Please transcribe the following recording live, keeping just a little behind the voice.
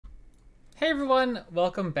Hey everyone,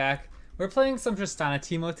 welcome back. We're playing some Tristana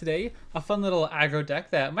Teemo today, a fun little aggro deck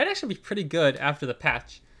that might actually be pretty good after the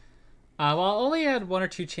patch. While it only had one or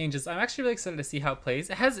two changes, I'm actually really excited to see how it plays.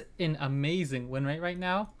 It has an amazing win rate right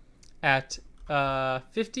now at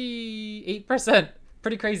 58%,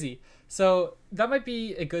 pretty crazy. So that might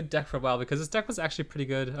be a good deck for a while because this deck was actually pretty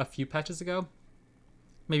good a few patches ago,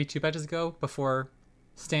 maybe 2 patches ago before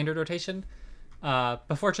standard rotation.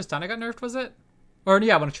 Before Tristana got nerfed, was it? Or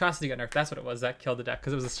yeah, when Atrocity got nerfed, that's what it was that killed the deck,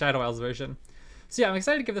 because it was a Shadow Isles version. So yeah, I'm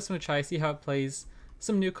excited to give this one a try, see how it plays.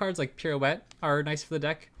 Some new cards like Pirouette are nice for the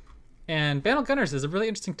deck. And Bandle Gunners is a really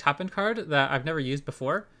interesting top-end card that I've never used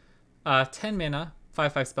before. 10 mana,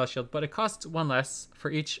 5/5 spell shield, but it costs 1 less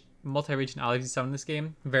for each multi-region allies you summon in this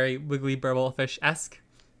game. Very Wiggly Burblefish-esque.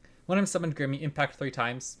 When I'm summoned, grant me impact 3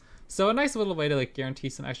 times. So a nice little way to like guarantee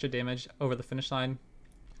some extra damage over the finish line.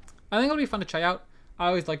 I think it'll be fun to try out. I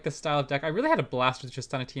always like this style of deck. I really had a blast with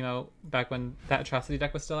Tristana Teemo back when that Atrocity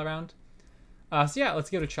deck was still around. So yeah, let's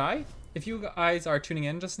give it a try. If you guys are tuning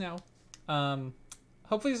in just now,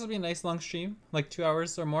 hopefully this will be a nice long stream, like 2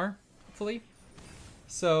 hours or more, hopefully.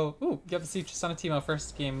 So, you get to see Tristana Teemo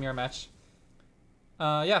first game mirror match.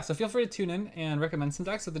 Yeah, so feel free to tune in and recommend some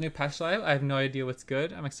decks with the new patch live. I have no idea what's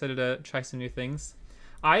good. I'm excited to try some new things.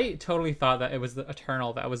 I totally thought that it was the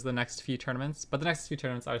Eternal that was the next few tournaments, but the next few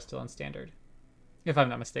tournaments are still on standard. If I'm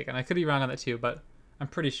not mistaken. I could be wrong on that too, but I'm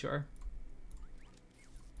pretty sure.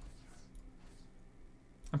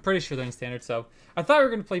 I'm pretty sure they're in standard, so I thought we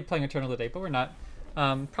were going to be playing Eternal today, but we're not.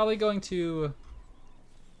 Probably going to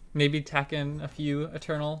maybe tack in a few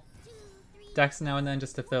Eternal decks now and then,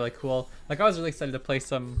 just if they're like cool. Like I was really excited to play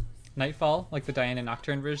some Nightfall, like the Diana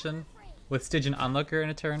Nocturne version, with Stygian Onlooker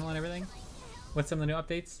and Eternal and everything, with some of the new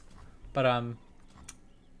updates. But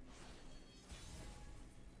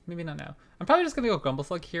maybe not now. I'm probably just going to go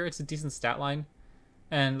Grumbleslug here. It's a decent stat line.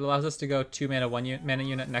 And it allows us to go 2 mana, 1 mana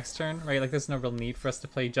unit next turn, right? Like there's no real need for us to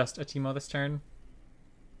play just a Teemo this turn.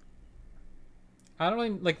 I don't really,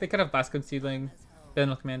 like they could have Blast Code Seedling,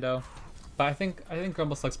 Bandle Commando. But I think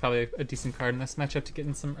Grumbleslug's probably a decent card in this matchup to get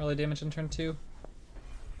in some early damage in turn 2.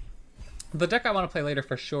 The deck I want to play later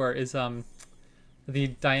for sure is the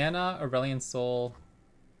Diana Aurelian Soul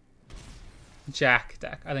Jack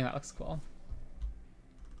deck. I think that looks cool.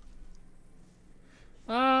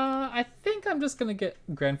 I think I'm just gonna get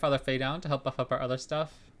Grandfather Fay down to help buff up our other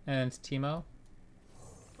stuff and Teemo.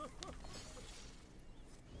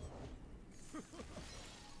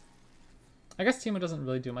 I guess Teemo doesn't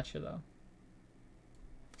really do much here though.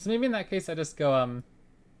 So maybe in that case I just go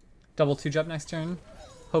double 2-drop next turn.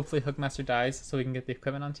 Hopefully Hookmaster dies so we can get the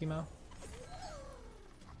equipment on Teemo.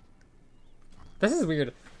 This is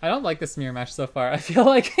weird. I don't like this mirror match so far. I feel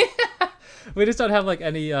like we just don't have like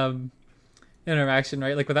any interaction,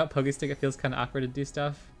 right? Like without Pokestick, it feels kind of awkward to do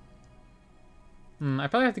stuff. I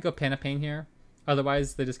probably have to go Pana Pain here.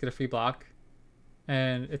 Otherwise, they just get a free block.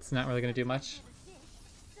 And it's not really going to do much.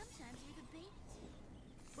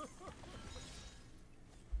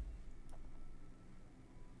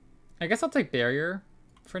 I guess I'll take Barrier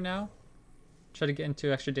for now. Try to get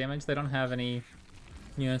into extra damage. They don't have any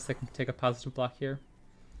units that can take a positive block here.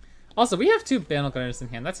 Also, we have 2 Bandle Gunners in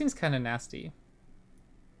hand. That seems kind of nasty.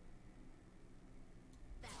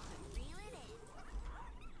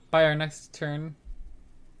 By our next turn,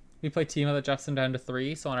 we play Teemo that drops them down to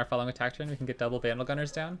 3, so on our following attack turn we can get double Bandle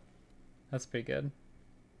Gunners down. That's pretty good.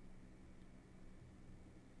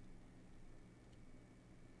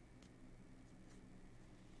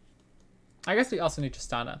 I guess we also need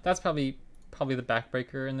Tristana. That's probably the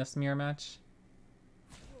backbreaker in this mirror match.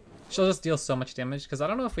 She'll just deal so much damage, because I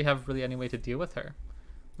don't know if we have really any way to deal with her.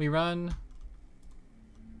 We run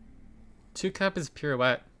 2-Cup is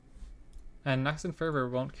Pirouette. And Nox and Fervor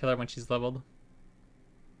won't kill her when she's leveled.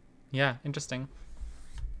 Yeah, interesting.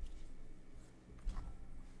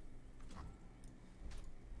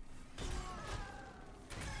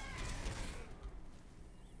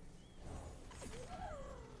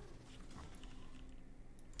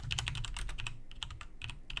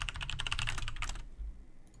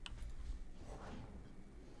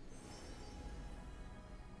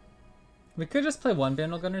 We could just play 1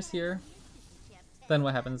 Bandle Gunners here. Then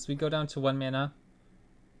what happens? We go down to 1 mana.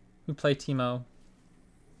 We play Teemo.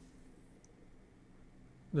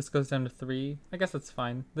 This goes down to 3. I guess that's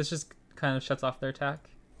fine. This just kind of shuts off their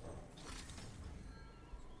attack.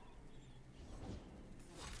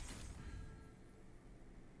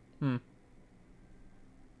 I'm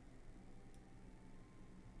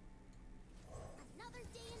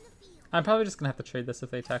probably just gonna have to trade this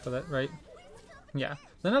if they attack with it, right? Yeah.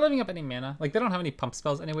 They're not living up any mana. Like, they don't have any pump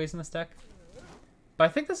spells anyways in this deck. But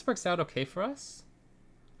I think this works out okay for us.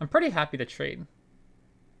 I'm pretty happy to trade.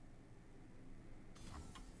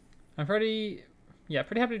 Yeah,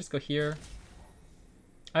 pretty happy to just go here.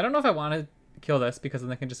 I don't know if I want to kill this because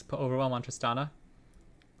then I can just put Overwhelm on Tristana.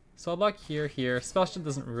 So I'll block here, here. Spell shield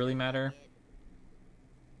doesn't really matter.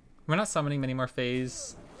 We're not summoning many more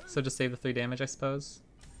phase, so just save the 3 damage, I suppose.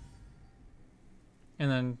 And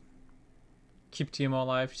then keep Teemo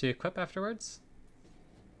alive to equip afterwards.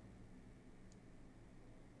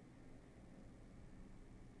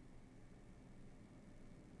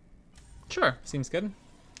 Sure, seems good.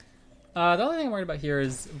 The only thing I'm worried about here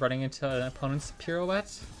is running into an opponent's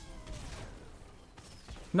pirouette.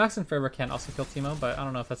 Nox and Fervor can also kill Teemo, but I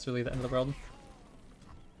don't know if that's really the end of the world.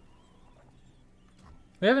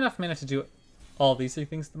 We have enough mana to do all these 3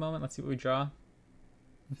 things at the moment. Let's see what we draw.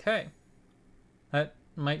 Okay. That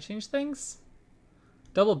might change things.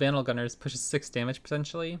 Double Bandle Gunners pushes 6 damage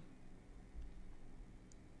potentially.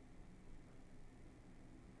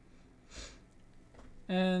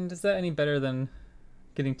 And is that any better than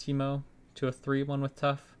getting Teemo to a 3-1 with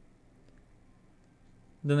tough?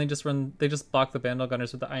 Then they just block the Bandle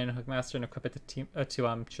Gunners with the Iron Hook Master and equip it to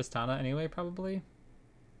Tristana anyway, probably.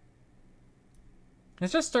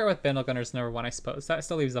 Let's just start with Bandle Gunners number 1, I suppose. That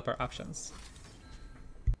still leaves up our options.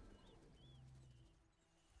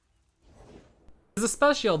 The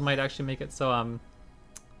spell shield might actually make it so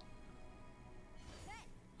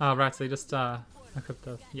oh right, so they just equip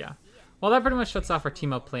the yeah. Well, that pretty much shuts off our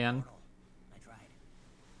Teemo plan.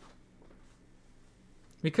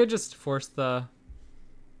 We could just force the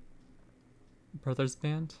Brothers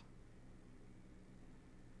Band.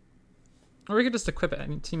 Or we could just equip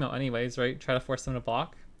Teemo anyways, right? Try to force them to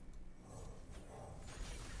block.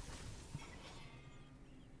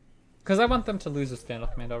 Because I want them to lose this Vandal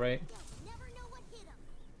Commando, right?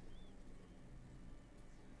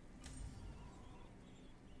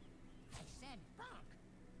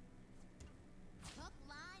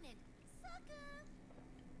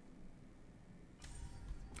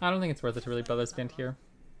 I don't think it's worth it to really Brothers Band here.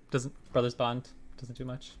 Brothers Bond doesn't do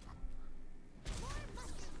much.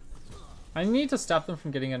 I need to stop them from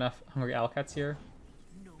getting enough Hungry Owlcats here.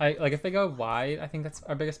 Like if they go wide, I think that's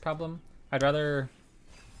our biggest problem. I'd rather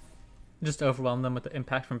just overwhelm them with the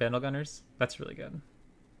impact from Bandle Gunners. That's really good.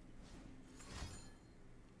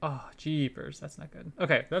 Oh, jeepers, that's not good.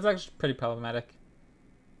 Okay, that's actually pretty problematic.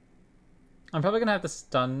 I'm probably gonna have to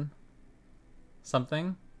stun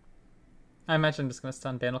something. I imagine I'm just gonna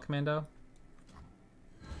stun Bandle Commando.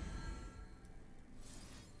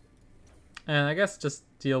 And I guess just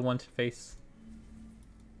deal 1 to face.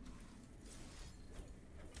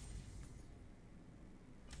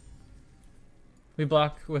 We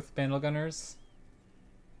block with Bandle Gunners.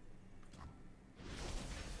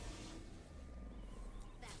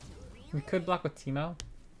 We could block with Teemo.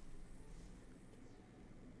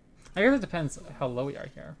 I guess it depends how low we are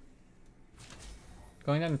here.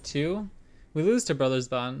 Going down to 2. We lose to Brothers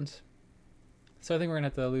Bond. So I think we're gonna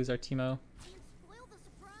have to lose our Teemo.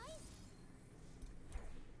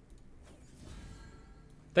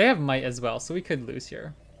 They have Might as well, so we could lose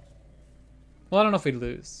here. Well, I don't know if we'd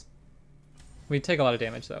lose. We'd take a lot of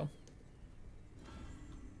damage, though.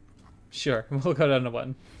 Sure, we'll go down to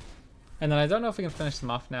 1. And then I don't know if we can finish them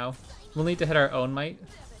off now. We'll need to hit our own Might.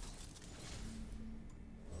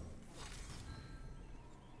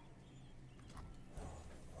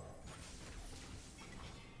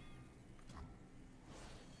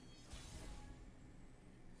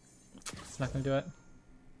 It's not gonna do it.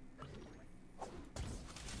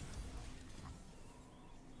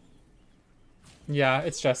 Yeah,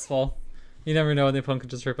 it's stressful. You never know when the opponent could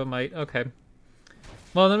just rip a Might. Okay.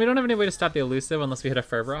 Well, then we don't have any way to stop the elusive unless we hit a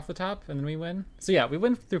Fervor off the top, and then we win. So yeah, we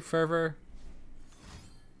win through Fervor.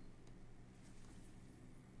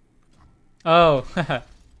 Oh.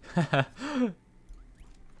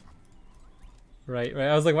 Right.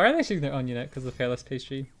 I was like, why are they shooting their own unit? Because of the Fearless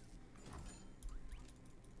Pastry.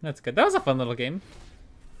 That's good. That was a fun little game.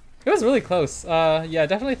 It was really close. Yeah,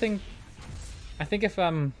 definitely think... I think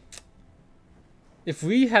if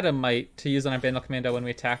we had a Might to use on our Bandle Commando when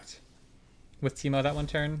we attacked with Teemo that one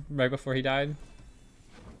turn, right before he died,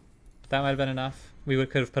 that might have been enough. We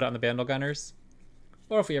could have put it on the Bandle Gunners.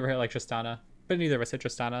 Or if we ever hit like Tristana. But neither of us hit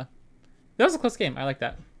Tristana. That was a close game. I like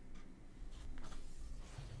that.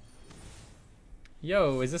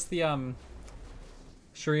 Yo, is this the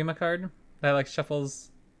Shurima card that like shuffles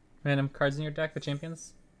random cards in your deck, the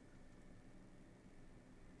champions?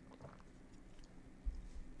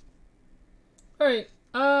 Alright,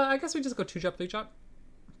 I guess we just go 2-drop, 3-drop.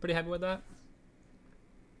 Pretty happy with that.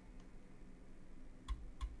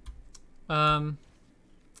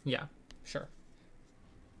 Yeah, sure.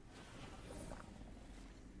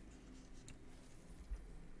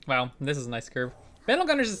 Wow, this is a nice curve. Vandal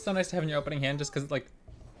Gunners is so nice to have in your opening hand just because it like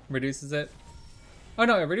reduces it. Oh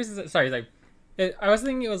no, it reduces it. Sorry, I was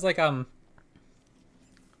thinking it was like well,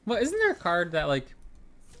 isn't there a card that like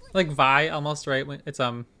Vi almost, right? When it's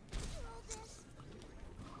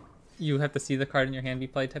you have to see the card in your hand be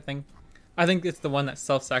played type thing. I think it's the one that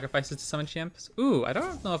self-sacrifices to summon champs. Ooh, I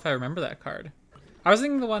don't know if I remember that card. I was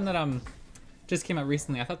thinking the one that just came out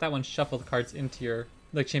recently. I thought that one shuffled cards into your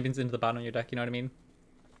like champions into the bottom of your deck. You know what I mean?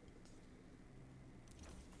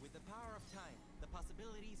 With the power of time, the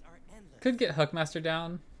possibilities are endless. Could get Hookmaster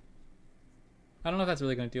down. I don't know if that's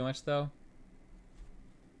really going to do much though.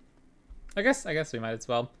 I guess we might as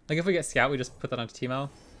well. Like if we get Scout, we just put that onto Teemo.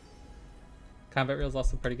 Combat Reel is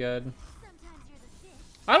also pretty good.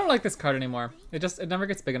 I don't like this card anymore. It never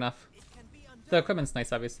gets big enough. The equipment's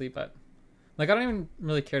nice, obviously, but like I don't even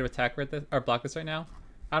really care to attack with this or block this right now.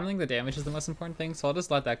 I don't think the damage is the most important thing, so I'll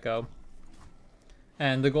just let that go.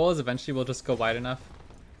 And the goal is eventually we'll just go wide enough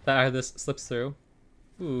that this slips through.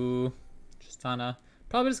 Ooh, Tristana.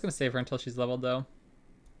 Probably just gonna save her until she's leveled though.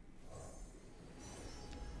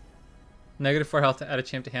 -4 health to add a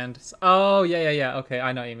champ to hand. Oh yeah. Okay,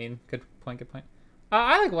 I know what you mean. Good point. Good point.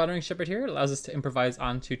 I like Watering Shepherd here. It allows us to improvise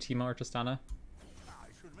onto Teemo or Tristana.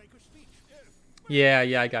 Yeah,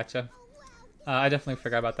 I gotcha. I definitely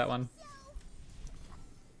forgot about that one.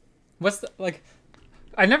 What's the like?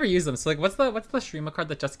 I never use them. So like, what's the Shurima card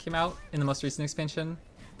that just came out in the most recent expansion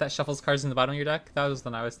that shuffles cards in the bottom of your deck? That was the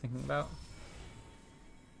one I was thinking about.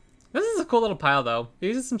 This is a cool little pile though. It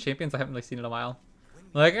uses some champions I haven't really seen in a while.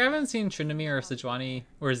 Like I haven't seen Trinity or Sejuani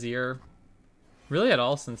or Zir really at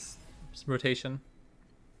all since rotation.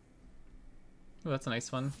 Oh, that's a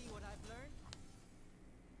nice one.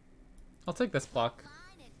 I'll take this block.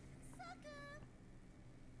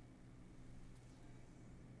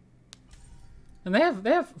 And they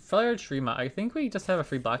have Failure Shurima. I think we just have a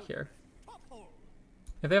free block here.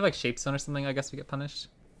 If they have like Shape Stone or something, I guess we get punished.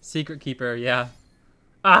 Secret Keeper, yeah.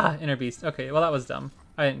 Ah, Inner Beast. Okay, well that was dumb.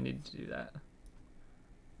 I didn't need to do that.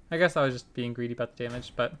 I guess I was just being greedy about the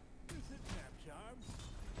damage, but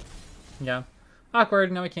yeah.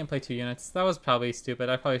 Awkward, now we can't play 2 units. That was probably stupid.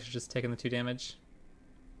 I probably should have just taken the 2 damage.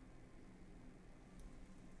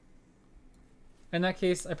 In that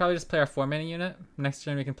case, I probably just play our 4 mana unit. Next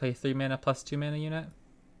turn we can play 3 mana plus 2 mana unit.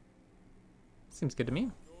 Seems good to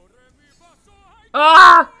me.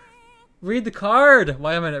 Ah! Read the card!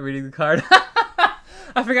 Why am I not reading the card?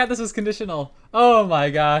 I forgot this was conditional. Oh my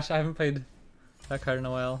gosh, I haven't played that card in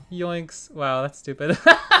a while. Yoinks. Wow, that's stupid.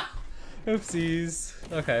 Oopsies.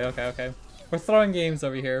 Okay. We're throwing games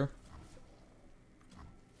over here.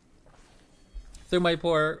 Threw my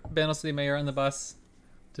poor Bandle City Mayor on the bus.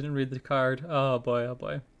 Didn't read the card. Oh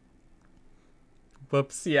boy.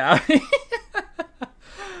 Whoops, yeah.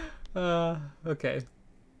 Okay.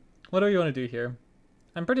 What do we want to do here?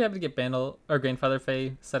 I'm pretty happy to get Bandle or Grandfather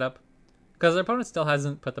Fae set up, because our opponent still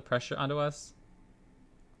hasn't put the pressure onto us.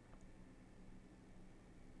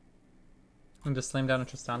 And just slam down a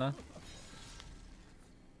Tristana.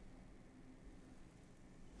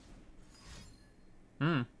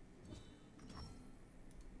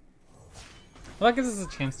 Well, that gives us a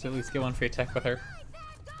chance to at least get one free attack with her.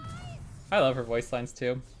 I love her voice lines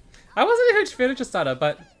too. I wasn't a huge fan of Tristana,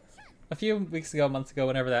 but a few weeks ago, months ago,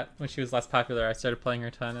 when she was less popular, I started playing her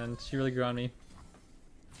a ton, and she really grew on me.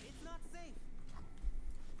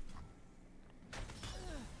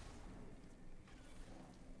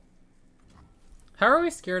 How are we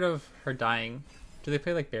scared of her dying? Do they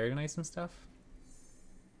play like Buried Ice and stuff?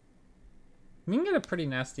 We can get a pretty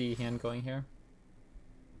nasty hand going here.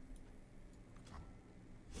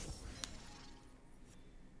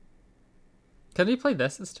 Can we play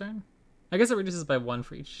this turn? I guess it reduces by 1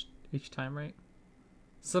 for each time, right?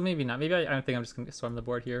 So maybe not. Maybe I think I'm just gonna storm the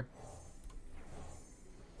board here.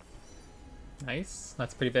 Nice.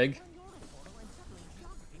 That's pretty big.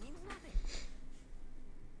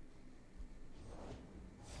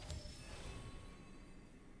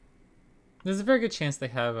 There's a very good chance they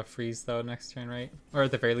have a freeze though next turn, right? Or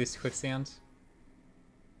at the very least quicksand.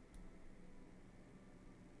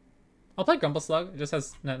 I'll play Grumble Slug. It just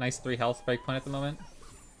has that nice 3 health breakpoint at the moment.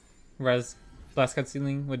 Whereas Blast Cut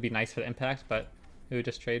Ceiling would be nice for the impact, but it would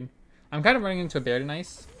just trade. I'm kind of running into a Bear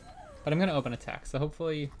Ice, but I'm going to open attack, so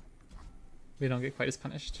hopefully we don't get quite as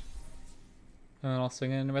punished. And then I'll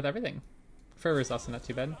swing in with everything. Fervor is also not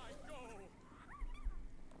too bad.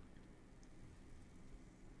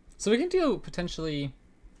 So we can do potentially,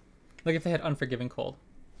 like if they had Unforgiving Cold.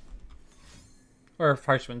 Or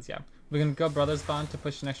Harsh Winds, yeah. We can go Brothers Bond to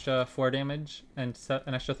push an extra 4 damage and set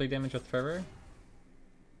an extra 3 damage with Fervor.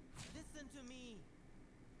 Listen to me.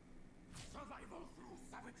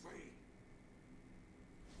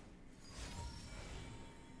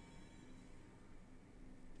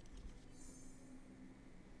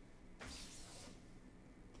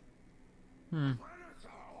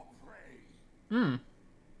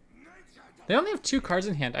 They only have 2 cards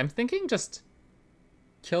in hand. I'm thinking just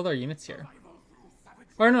kill their units here.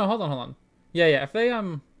 Or no, hold on. Yeah. If they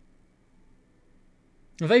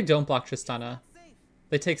don't block Tristana,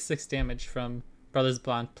 they take 6 damage from Brothers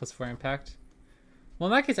Bond plus 4 impact. Well,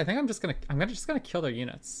 in that case, I think I'm just gonna kill their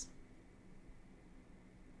units.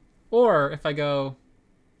 Or if I go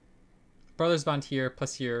Brothers Bond here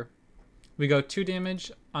plus here, we go 2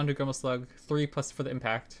 damage onto Grumble Slug, 3 plus for the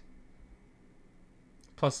impact,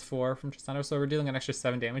 plus 4 from Tristana. So we're dealing an extra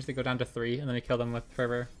 7 damage. They go down to 3, and then we kill them with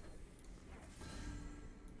Fervor.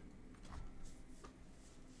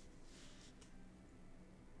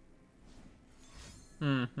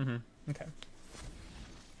 Okay.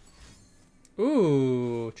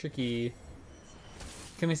 Ooh, tricky.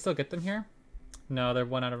 Can we still get them here? No, they're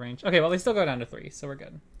 1 out of range. Okay, well, they still go down to 3, so we're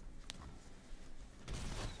good.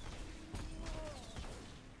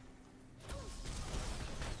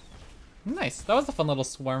 Nice. That was a fun little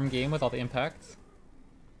swarm game with all the impacts.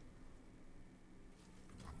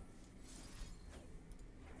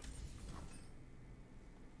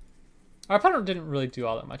 Our opponent didn't really do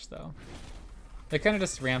all that much, though. They kind of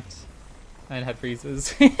just ramped and had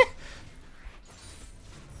freezes.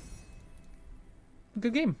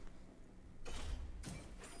 Good game.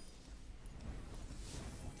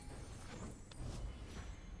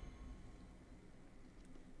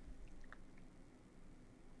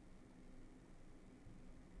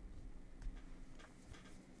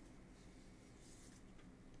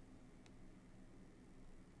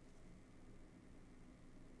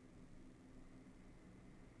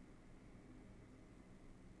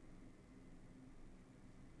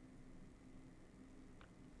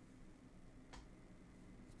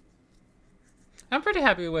 I'm pretty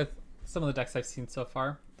happy with some of the decks I've seen so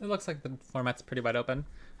far. It looks like the format's pretty wide open.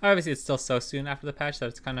 Obviously, it's still so soon after the patch that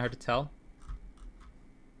it's kind of hard to tell.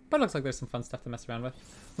 But it looks like there's some fun stuff to mess around with.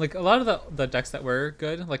 Like, a lot of the decks that were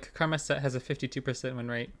good, like Karma Set has a 52% win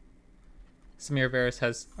rate. Samir Varus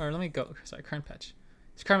has, or let me go, sorry, current patch.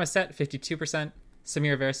 Karma Set, 52%.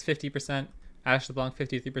 Samir Varus, 50%. Ash LeBlanc,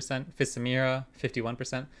 53%. Fizz Samira,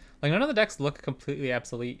 51%. Like, none of the decks look completely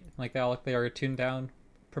obsolete. Like, they all look, they are tuned down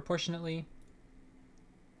proportionately.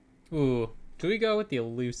 Ooh, do we go with the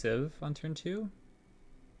Elusive on turn 2?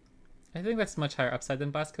 I think that's much higher upside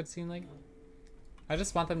than Blast Code Like. I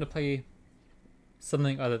just want them to play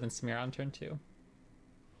something other than Samira on turn 2.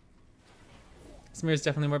 Samira's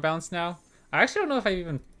definitely more balanced now. I actually don't know if I've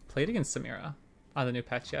even played against Samira on the new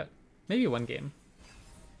patch yet. Maybe 1 game.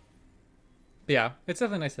 But yeah, it's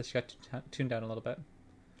definitely nice that she got tuned down a little bit.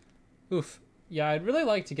 Oof. Yeah, I'd really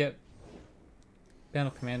like to get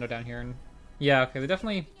Bandle Commando down here. And yeah, okay, they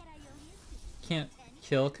definitely can't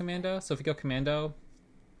kill Commando. So if we go Commando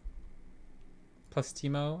plus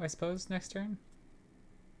Teemo, I suppose, next turn.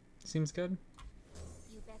 Seems good.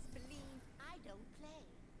 You best believe I don't play.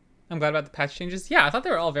 I'm glad about the patch changes. Yeah, I thought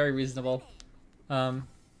they were all very reasonable.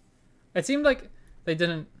 It seemed like they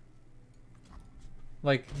didn't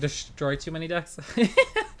like destroy too many decks.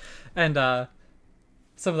 And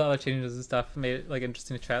some of the other changes and stuff made it like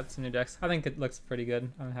interesting to try out some new decks. I think it looks pretty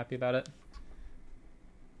good. I'm happy about it.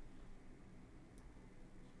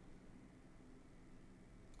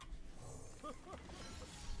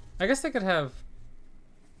 I guess they could have...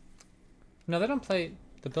 No, they don't play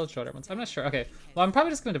the build shorter ones. I'm not sure. Okay, well, I'm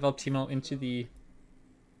probably just going to develop Teemo into the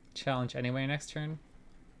challenge anyway next turn.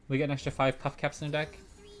 We get an extra 5 Puff Caps in the deck.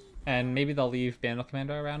 And maybe they'll leave Bandle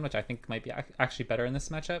Commando around, which I think might be actually better in this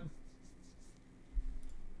matchup.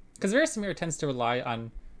 Because Varus Samira tends to rely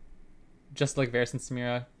on just like Varus and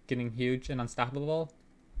Samira getting huge and unstoppable.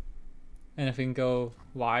 And if we can go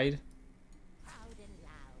wide,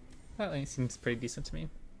 that seems pretty decent to me.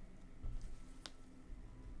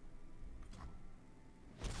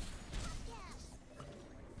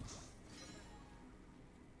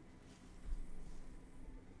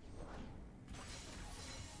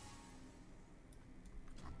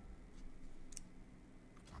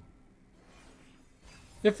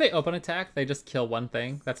 If they open attack, they just kill one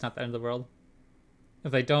thing. That's not the end of the world.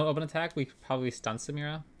 If they don't open attack, we probably stun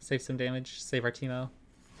Samira, save some damage, save our Teemo.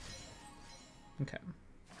 Okay.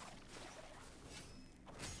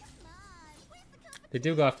 They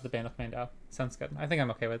do go after the Bandle Commando. Sounds good. I think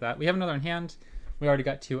I'm okay with that. We have another in hand. We already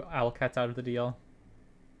got 2 Owlcats out of the deal.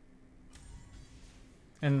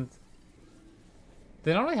 And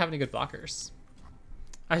they don't really have any good blockers.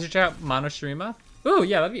 I should try out Mono Shurima. Ooh,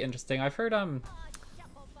 yeah, that'd be interesting. I've heard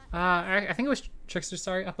I think it was Trickster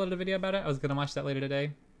Sorry uploaded a video about it. I was gonna watch that later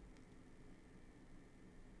today.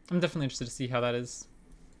 I'm definitely interested to see how that is.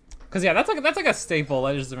 Cause yeah, that's like a staple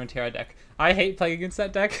Legends of Runeterra deck. I hate playing against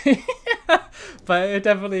that deck, but it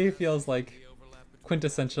definitely feels like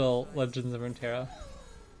quintessential Legends of Runeterra.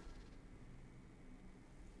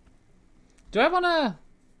 Do I wanna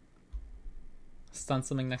stun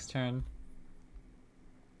something next turn?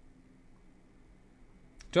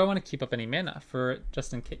 Do I want to keep up any mana for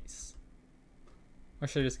just in case? Or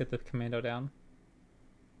should I just get the commando down?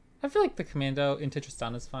 I feel like the commando into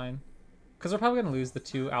Tristana is fine. Because we're probably going to lose the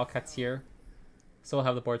 2 Alcats here. So we'll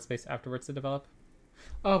have the board space afterwards to develop.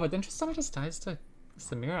 Oh, but then Tristana just dies to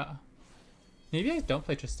Samira. Maybe I don't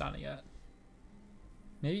play Tristana yet.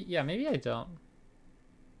 Maybe, yeah, maybe I don't.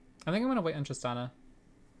 I think I'm going to wait on Tristana.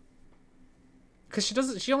 Because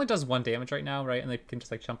she only does 1 damage right now, right? And they can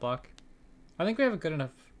just like chump block. I think we have a good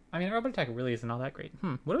enough... I mean, our robot attack really isn't all that great.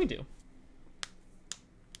 What do we do?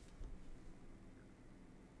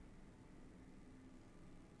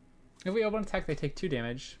 If we open attack, they take 2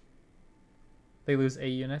 damage. They lose a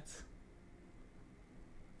unit.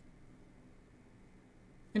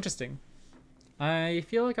 Interesting. I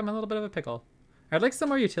feel like I'm in a little bit of a pickle. I'd like some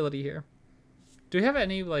more utility here. Do we have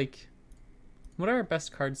any, like... What are our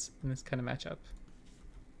best cards in this kind of matchup?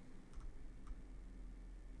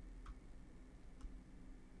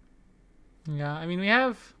 Yeah, I mean, we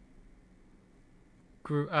have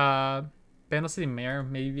Bandle City Mayor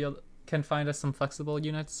maybe can find us some flexible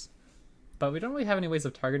units, but we don't really have any ways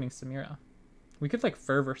of targeting Samira. We could like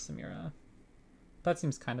Fervor Samira. That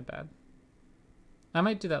seems kind of bad. I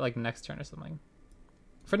might do that like next turn or something.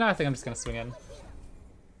 For now, I think I'm just gonna swing in.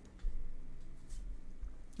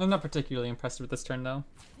 I'm not particularly impressed with this turn though.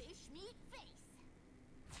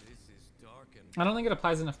 I don't think it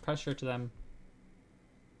applies enough pressure to them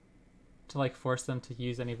to like force them to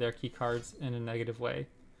use any of their key cards in a negative way.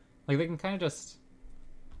 Like they can kind of just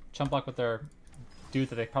chump block with their dude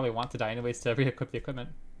that they probably want to die anyways to re-equip the equipment.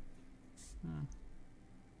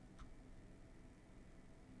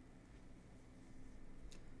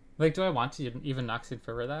 Like, do I want to even Noxian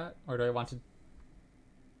Fervor that, or do I want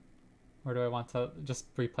to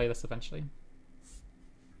just replay this eventually?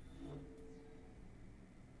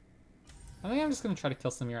 I think I'm just gonna try to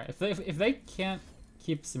kill Samira. If they can't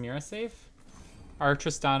keep Samira safe, our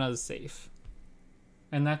Tristana is safe.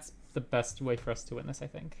 And that's the best way for us to win this, I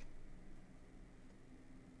think.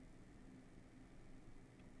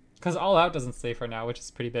 Because All Out doesn't save her now, which is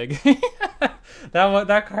pretty big.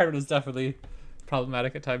 That card was definitely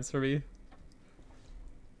problematic at times for me.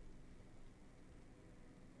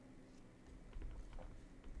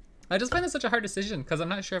 I just find this such a hard decision, because I'm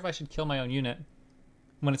not sure if I should kill my own unit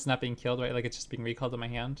when it's not being killed, right? Like it's just being recalled in my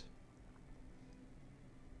hand.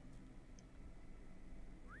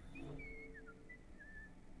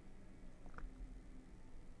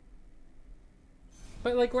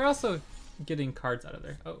 But like we're also getting cards out of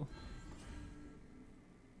there. Oh.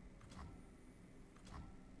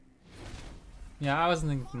 Yeah, I wasn't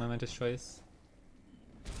thinking momentous choice.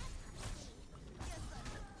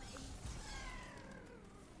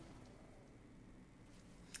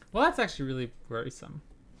 Well, that's actually really worrisome.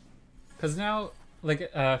 Because now,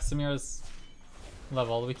 like, Samira's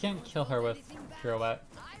leveled. We can't kill her with Pirouette.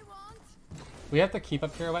 We have to keep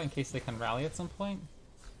up Pirouette in case they can rally at some point.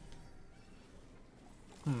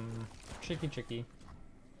 Tricky, tricky.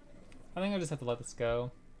 I think I just have to let this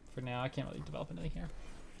go for now. I can't really develop anything here.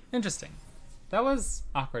 Interesting. That was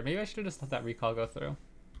awkward. Maybe I should have just let that recall go through.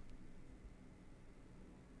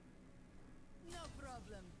 No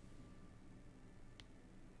problem.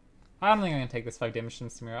 I don't think I'm gonna take this 5 damage from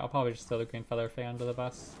Samira. I'll probably just throw the Green Feather Fan under the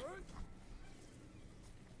bus.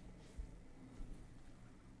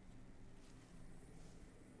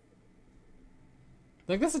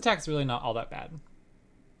 Like, this attack's really not all that bad.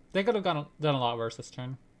 They could have done a lot worse this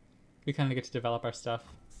turn. We kind of get to develop our stuff.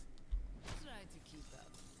 Try to keep up.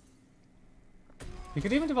 We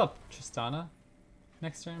could even develop Tristana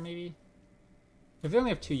next turn, maybe. If they only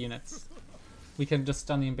have 2 units, we can just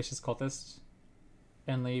stun the Ambitious Cultist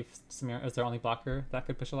and leave Samira as their only blocker. That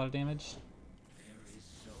could push a lot of damage.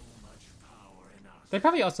 They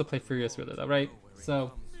probably also play Furious Ruler though, right?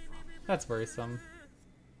 So that's worrisome.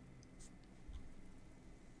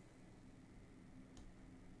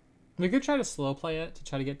 We could try to slow play it to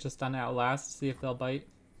try to get Tristana out last, see if they'll bite.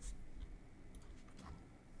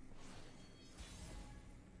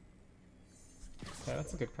 Okay,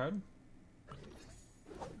 that's a good card.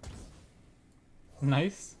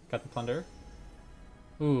 Nice. Got the Plunder.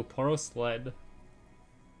 Ooh, Poro Sled.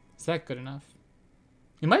 Is that good enough?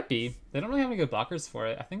 It might be. They don't really have any good blockers for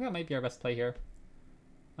it. I think that might be our best play here.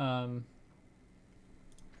 I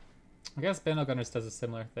guess Bandle Gunners does a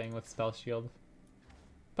similar thing with Spell Shield.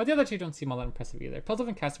 But the other two don't seem all that impressive either. Pelt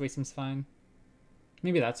and Castaway seems fine.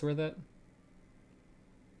 Maybe that's worth it.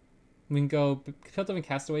 We can go Pelt and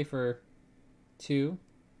Castaway for 2.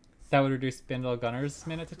 That would reduce Bandle Gunners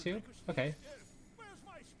mana to 2. Okay.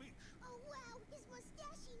 Oh wow, his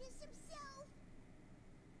mustachiness himself.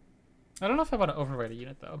 I don't know if I want to override a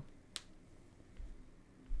unit though.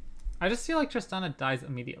 I just feel like Tristana dies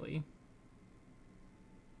immediately.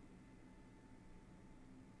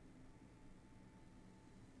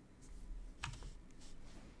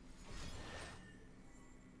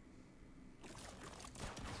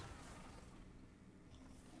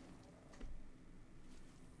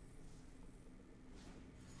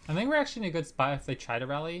 I think we're actually in a good spot if they try to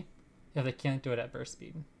rally, if they can't do it at burst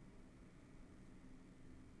speed.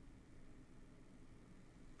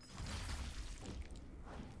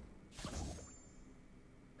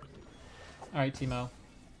 Alright, Teemo.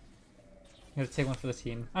 You gotta take one for the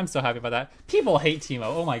team. I'm so happy about that. People hate Teemo.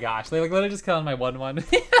 Oh my gosh. They like literally just kill on my 1/1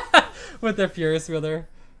 with their Furious Wielder.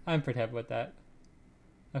 I'm pretty happy with that.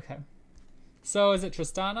 Okay. So is it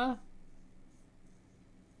Tristana?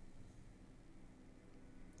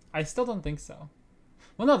 I still don't think so.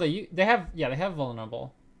 Well, no, they have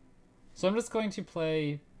vulnerable. So I'm just going to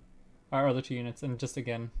play our other 2 units and just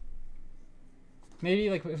again, maybe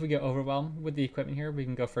like if we get overwhelmed with the equipment here, we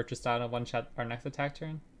can go for Tristana, one-shot our next attack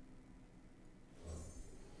turn.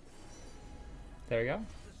 There we go. Is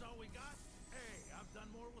this all we got? Hey, I've done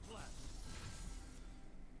more with less.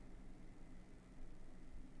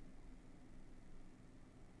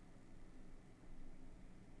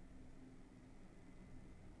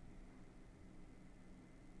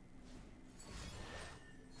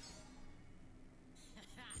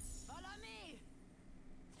 Follow me.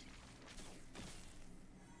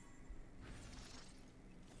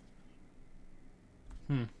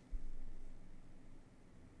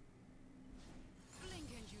 Blink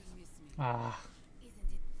and you'll miss me. Ah.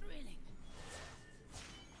 Isn't it thrilling?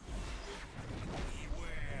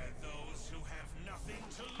 Beware those who have nothing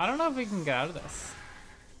to lose. I don't know if we can get out of this.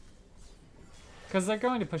 Because they're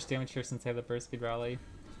going to push damage here since they have the burst speed rally.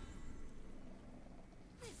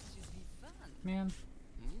 This should be fun. Man.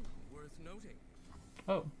 Worth noting.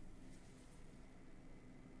 Oh.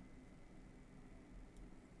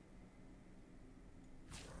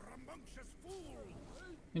 Rambunctious fool!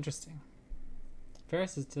 Interesting.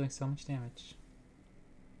 Varus is dealing so much damage.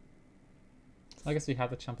 I guess we have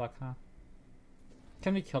the chump block, huh?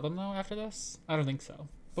 Can we kill them though after this? I don't think so.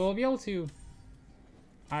 But we'll be able to.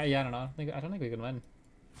 Yeah, I don't know. I don't think we can win.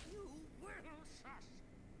 You will shush!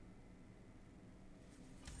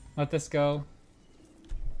 Let this go.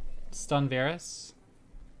 Stun Varus.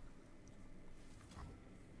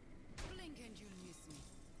 Blink and you'll miss me.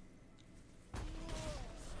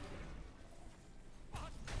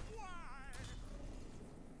 But why?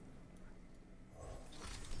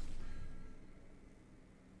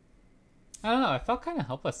 I don't know. I felt kind of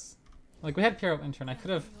helpless. Like we had Pyro Intern. I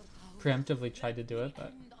could have preemptively tried to do it, but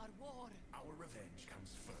End our war. Our revenge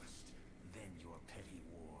comes first, then your petty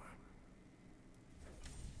war.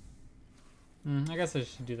 I guess I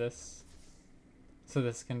should do this. So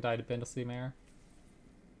this can die to Bindlesey Mare.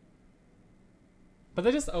 But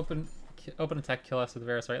they just open attack kill us with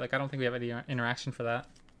Varus, right? Like I don't think we have any interaction for that.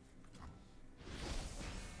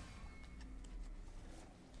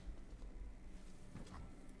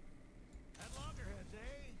 At loggerheads,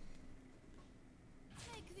 eh?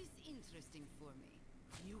 Make this interesting for me.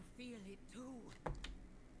 You feel it too.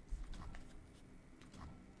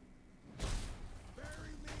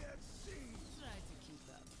 Bury me at sea! Try to keep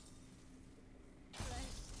up.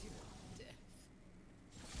 Flesh to death.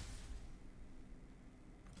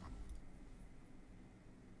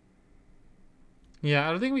 Yeah,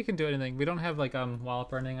 I don't think we can do anything. We don't have like wall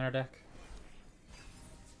burning on our deck.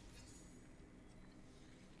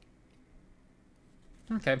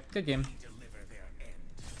 Okay, good game. Deliver their end.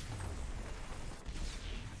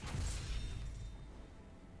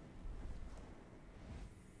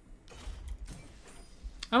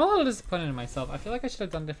 I'm a little disappointed in myself. I feel like I should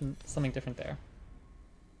have done something different there.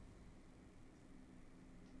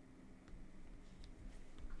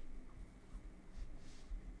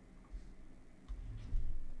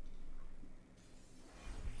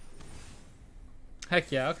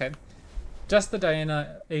 Heck yeah, okay. Just the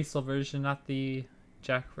Diana Acel version, not the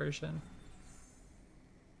Jack version.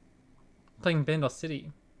 Playing Bandle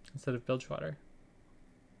City instead of Bilgewater.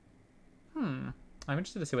 I'm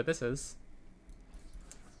interested to see what this is.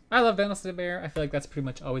 I love Bandle City Bear. I feel like that's pretty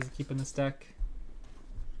much always a keep in this deck.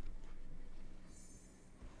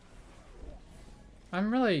 I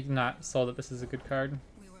I'm really not sold that this is a good card.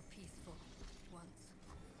 We were peaceful once.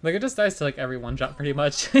 Like, it just dies to like every one drop pretty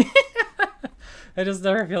much. It just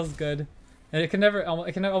never feels good. And it can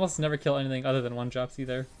almost never kill anything other than one drops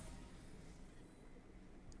either.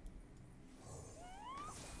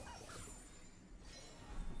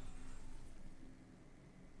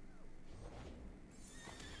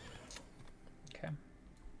 Okay.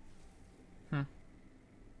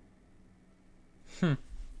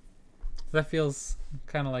 That feels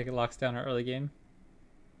kind of like it locks down our early game.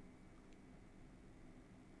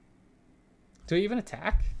 Do we even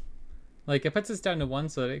attack? Like, it puts us down to 1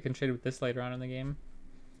 so that it can trade with this later on in the game.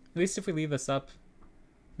 At least if we leave this up,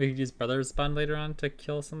 we could use Brother's Bond later on to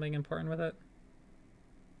kill something important with it.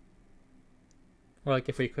 Or like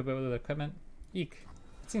if we equip it with equipment. Eek.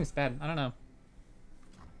 It seems bad. I don't know.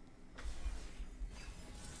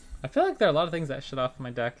 I feel like there are a lot of things that shut off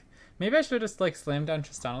my deck. Maybe I should have just like slammed down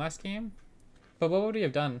Tristana last game. But what would we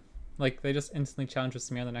have done? Like, they just instantly challenged with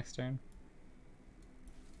Smear the next turn.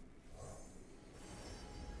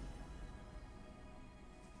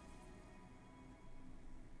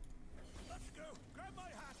 Let's go. Grab my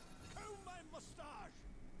hat. Comb my mustache.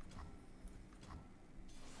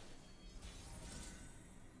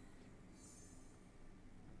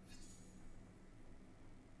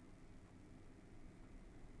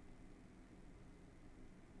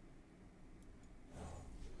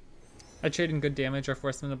 I trade in good damage or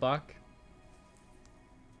force him to block.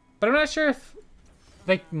 But I'm not sure if,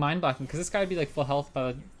 like, mind blocking, because this guy would be like full health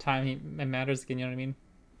by the time it matters again, you know what I mean?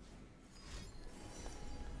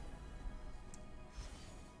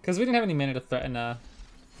 Because we didn't have any mana to threaten a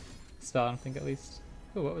spell, I don't think, at least.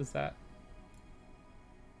 Ooh, what was that?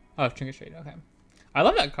 Oh, Trinket Trade, okay. I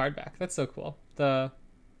love that card back. That's so cool. I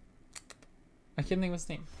can't think of his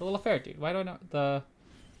name. The little ferret dude. Why do I know the...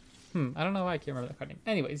 I don't know why I can't remember that card name.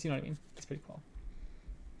 Anyways, you know what I mean. It's pretty cool.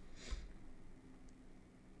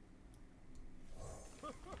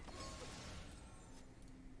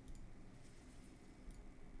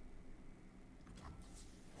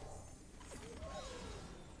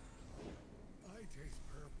 I taste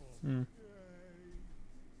purple. Hmm.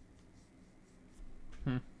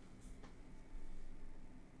 Yay.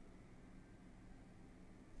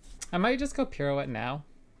 I might just go Pirouette now.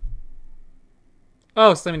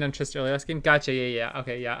 Oh, slamming down Trist earlier last game. Gotcha, yeah.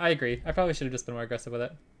 Okay, yeah, I agree. I probably should have just been more aggressive with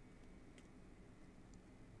it.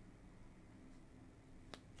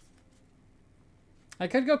 I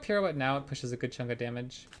could go Pirouette now, it pushes a good chunk of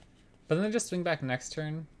damage. But then I just swing back next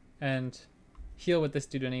turn and heal with this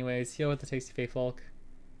dude anyways. Heal with the Tasty Fey Folk.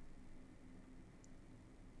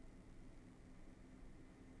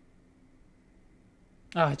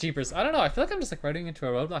 Ah, jeepers. I don't know. I feel like I'm just like running into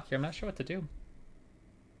a roadblock here. I'm not sure what to do.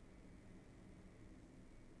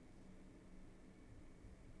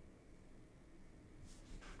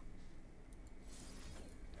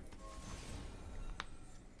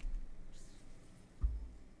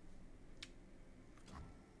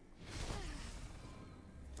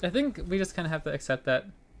 I think we just kind of have to accept that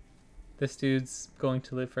this dude's going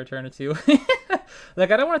to live for a turn or two. Like,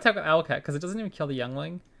 I don't want to attack with Owlcat because it doesn't even kill the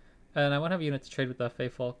youngling. And I want to have a unit to trade with the Fey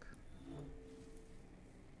Folk.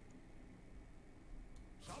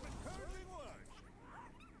 Some encouraging words.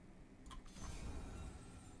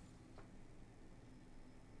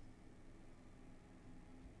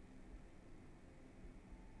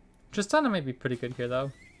 Tristana might be pretty good here,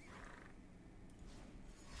 though.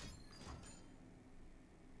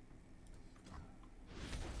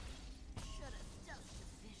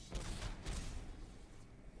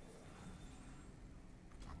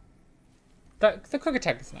 The quick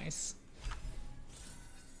attack is nice.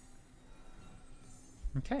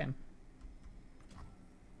 Okay. I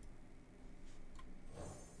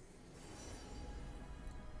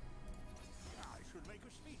should make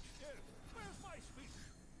a speech. Where's my speech?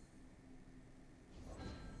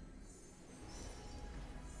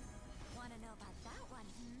 Wanna know about that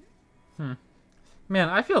one, Man,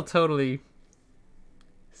 I feel totally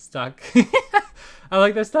stuck. I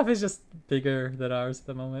like their stuff is just bigger than ours at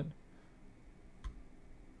the moment.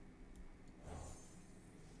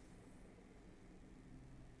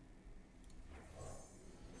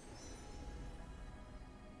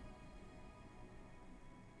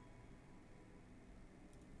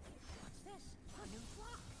 What's this? A new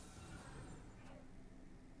flock.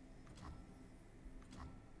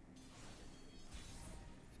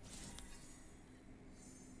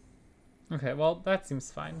 Okay, well, that seems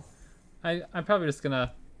fine. I'm probably just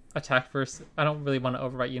gonna attack first. I don't really want to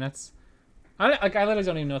overwrite units. I literally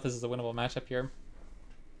don't even know if this is a winnable matchup here.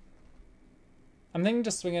 I'm thinking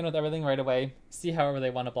just swing in with everything right away, see however they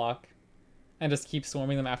want to block, and just keep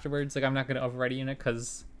swarming them afterwards. Like, I'm not going to override a unit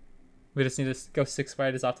because we just need to go 6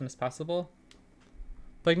 wide as often as possible.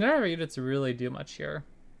 But like, none of our units really do much here.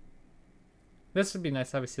 This would be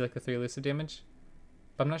nice to obviously like the 3 elusive damage,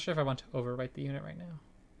 but I'm not sure if I want to overwrite the unit right now.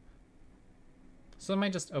 So I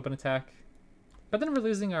might just open attack. But then we're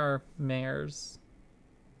losing our mares.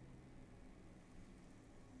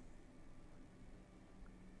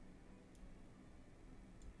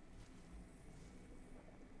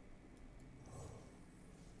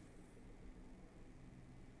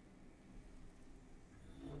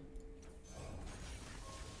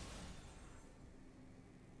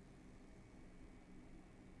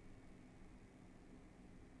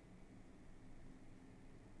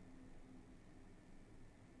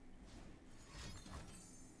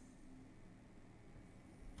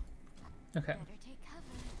 Okay. Better take cover.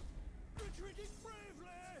 Retreating bravely!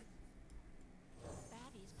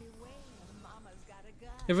 Baddies beware. Mama's got a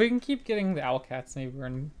gun. If we can keep getting the owl cats, maybe we're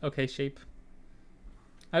in okay shape.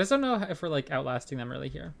 I just don't know if we're like outlasting them really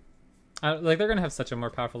here. Like they're gonna have such a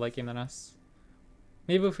more powerful late game than us.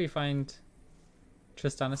 Maybe if we find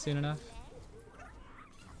Tristana soon enough.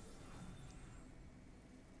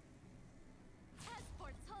 As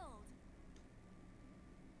foretold.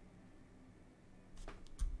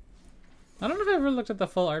 I don't know if I ever looked at the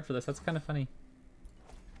full art for this. That's kind of funny.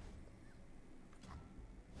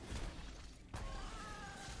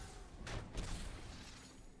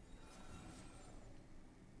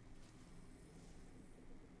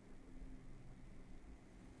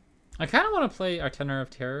 I kind of want to play our Tenor of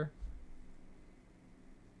Terror.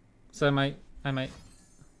 So I might.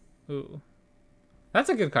 Ooh. That's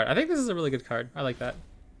a good card. I think this is a really good card. I like that.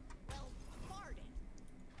 Well, farted.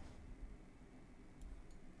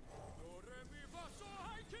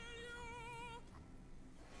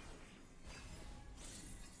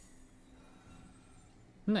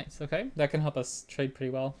 Nice, okay. That can help us trade pretty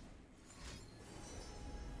well.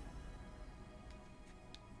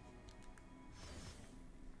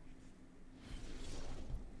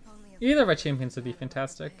 Only a Either of our champions would be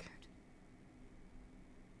fantastic.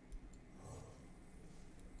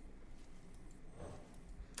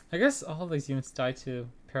 I guess all of these units die to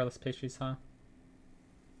Perilous Pastries, huh?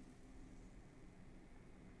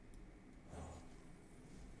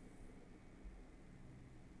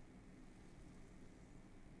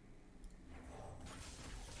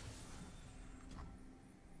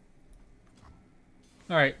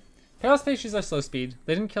 Alright. Perilous Pastries are slow speed.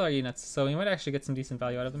 They didn't kill our units, so we might actually get some decent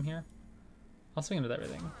value out of them here. I'll swing into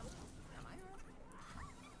everything.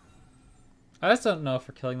 I just don't know if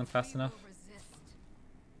we're killing them fast enough. resist.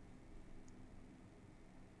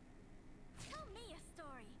 Tell me a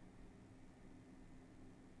story.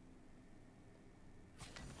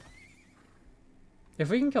 If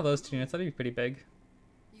we can kill those 2 units, that'd be pretty big.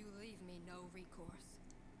 You leave me no recourse.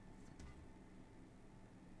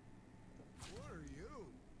 What are you?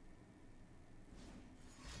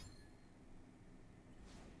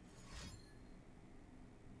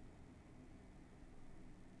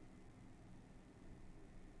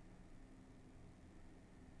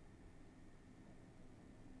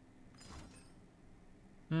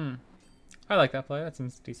 I like that play. That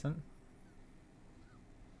seems decent.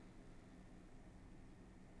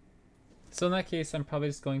 So in that case, I'm probably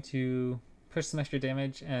just going to push some extra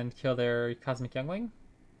damage and kill their Cosmic Youngling.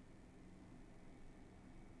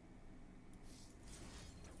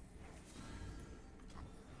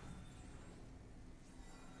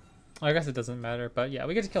 I guess it doesn't matter, but yeah,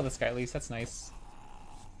 we get to kill this guy at least. That's nice.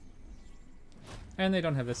 And they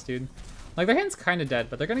don't have this dude. Like, their hand's kind of dead,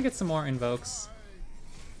 but they're going to get some more invokes.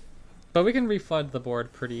 But we can reflood the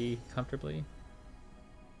board pretty comfortably.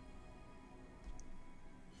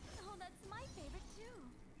 Oh, that's my favorite too.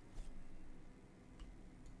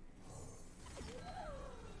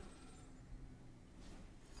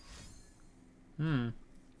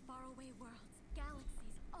 Faraway worlds,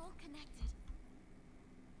 galaxies, all connected.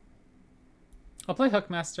 I'll play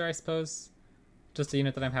Hookmaster, I suppose. Just a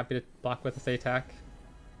unit that I'm happy to block with if they attack.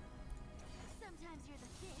 Sometimes you're the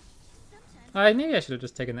fish, sometimes Maybe I should have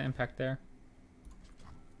just taken the impact there.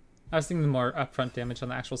 I was thinking more upfront damage on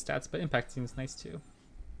the actual stats, but impact seems nice too.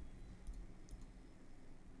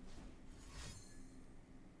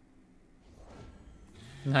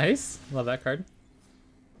 Nice. Love that card.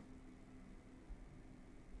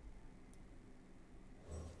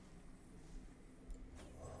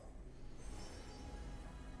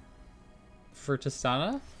 For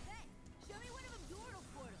Tristana? Hey, show me one of them Yordle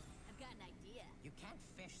portals. I've got an idea. You can't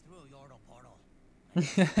fish through a Yordle portal.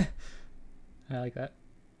 I like that.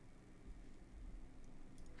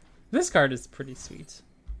 This card is pretty sweet.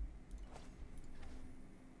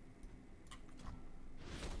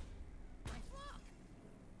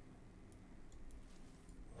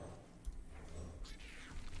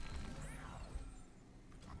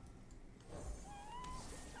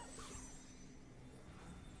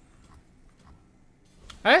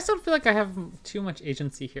 I just don't feel like I have too much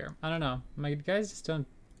agency here. I don't know. My guys just don't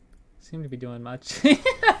seem to be doing much.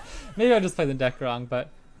 Maybe I just play the deck wrong, but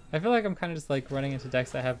I feel like I'm kind of just like running into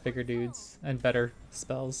decks that have bigger dudes and better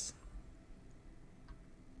spells.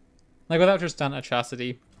 Like without Tristana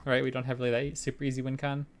Atrocity, right? We don't have really that super easy win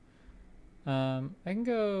con. I can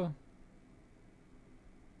go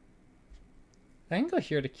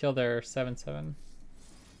here to kill their 7/7.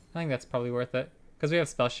 I think that's probably worth it because we have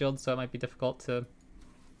spell shield, so it might be difficult to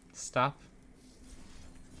stop.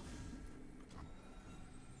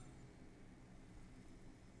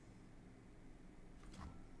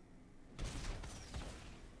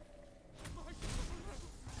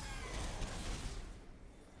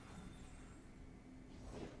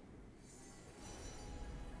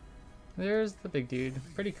 There's the big dude.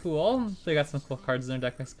 Pretty cool. They got some cool cards in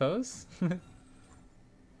their deck, I suppose.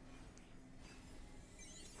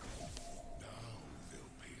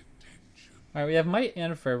 Alright, we have Might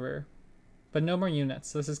and Fervor, but no more units,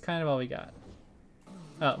 so this is kind of all we got.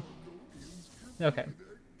 Oh. Okay.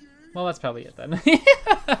 Well, that's probably it then.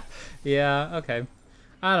 Yeah, okay.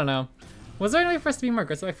 I don't know. Was there any way for us to be more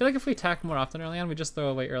aggressive? I feel like if we attack more often early on, we just throw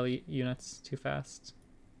away early units too fast.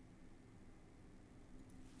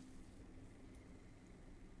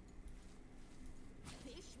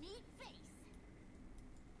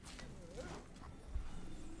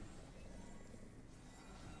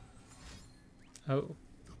 Oh.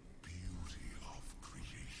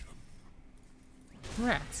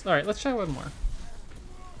 Rats. Alright, let's try one more.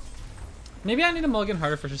 Maybe I need to mulligan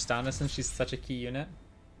harder for Tristana since she's such a key unit.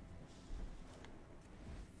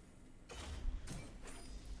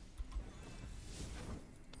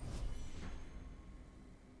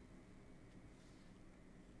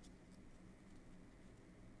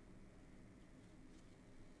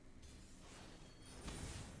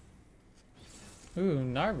 Ooh,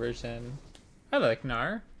 Gnar version. I like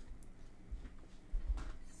Gnar.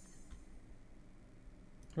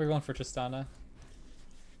 We're going for Tristana.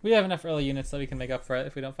 We have enough early units that we can make up for it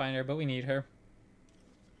if we don't find her, but we need her.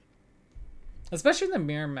 Especially in the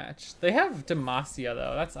mirror match. They have Demacia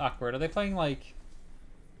though. That's awkward. Are they playing like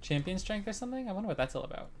champion strength or something? I wonder what that's all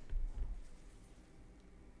about.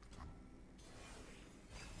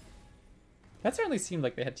 That certainly seemed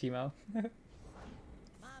like they had Teemo. Mama's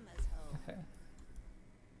home. Okay.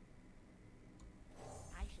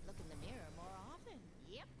 I should look in the mirror more often.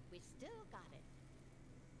 Yep, we still got it.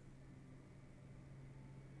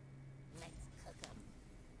 Let's cook 'em.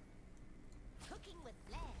 Cooking with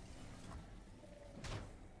flair.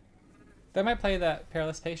 They might play that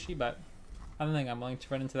Perilous Pastry, but I don't think I'm willing to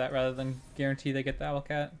run into that rather than guarantee they get the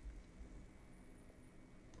Owlcat.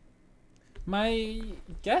 My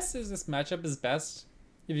guess is this matchup is best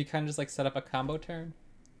if you kind of just like set up a combo turn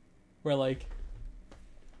where like,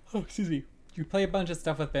 oh excuse me, you play a bunch of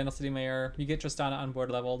stuff with Vandal City Mayor, you get Tristana on board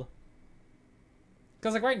leveled.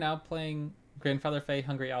 Because like right now playing Grandfather Fae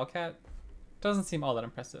Hungry Owlcat doesn't seem all that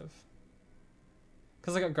impressive.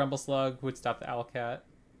 Because like a Grumble Slug would stop the Owlcat.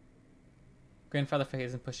 Grandfather Fae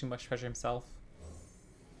isn't pushing much pressure himself.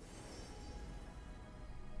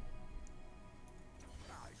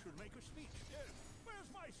 I should make a speech. Where's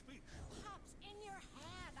my speech? Pops, in your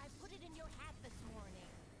hat. I put it in your hat this morning.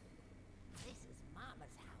 This is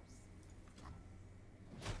Mama's house.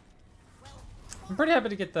 Well, I'm pretty happy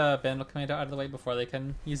to get the Vandal Commando out of the way before they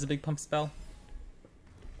can use the big pump spell.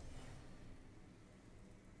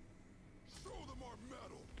 Show them our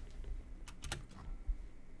metal.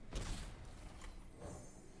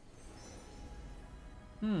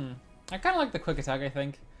 I kind of like the quick attack, I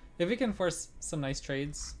think. If we can force some nice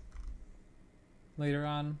trades later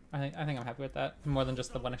on, I think I'm happy with that. More than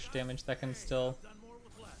just the 1 extra damage that can still Done more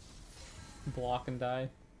with less. block and die.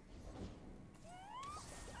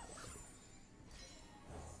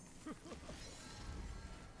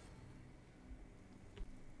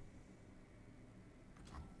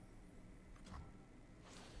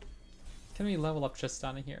 Can we level up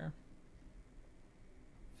Tristana here?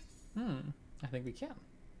 I think we can.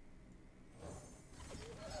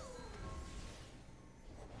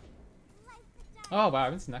 Oh wow, I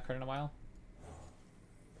haven't seen that card in a while.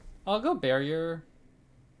 I'll go Barrier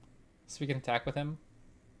so we can attack with him.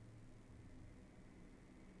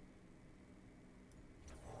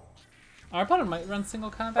 Our opponent might run single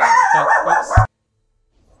combat, but oops.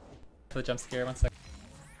 For the jump scare, 1 second.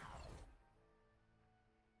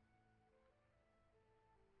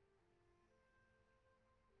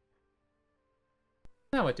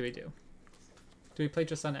 Now what do we do? Do we play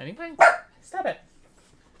Tristana anyway? Stop it!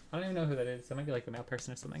 I don't even know who that is. That might be like a male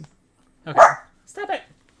person or something. Okay. Stop it!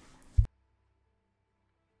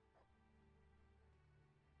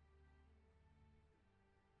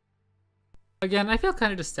 Again, I feel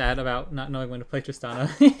kind of just sad about not knowing when to play Tristana.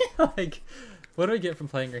 Like, what do we get from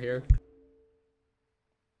playing her here?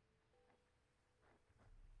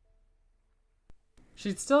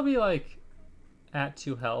 She'd still be like at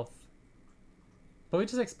 2 health. But we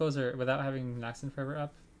just expose her without having Noxon Forever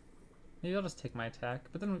up. Maybe I'll just take my attack.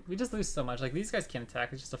 But then we just lose so much. Like, these guys can't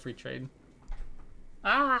attack. It's just a free trade.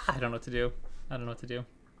 Ah! I don't know what to do. I don't know what to do.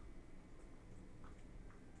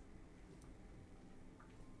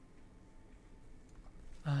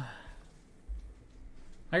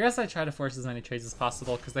 I guess I try to force as many trades as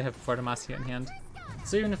possible because they have Fortamacia in hand.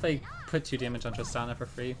 So even if they put 2 damage on Tristana for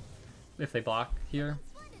free, if they block here,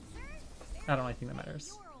 I don't really think that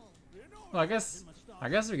matters. Well, I guess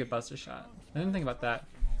we get Buster Shot. I didn't think about that.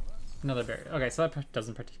 Another barrier. Okay, so that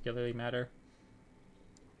doesn't particularly matter.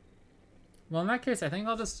 Well, in that case, I think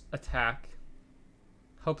I'll just attack.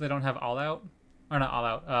 Hope they don't have All Out. Or not All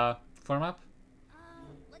Out, Form Up.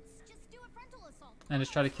 Let's just do a frontal assault. And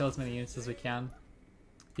just try to kill as many units as we can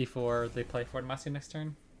before they play Fortamacia next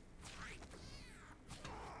turn.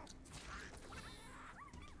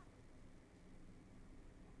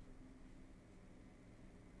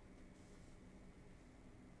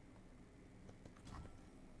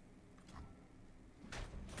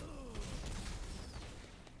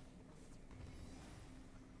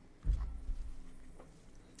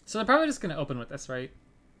 So they're probably just gonna open with this, right?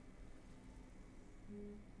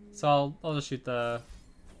 So I'll just shoot the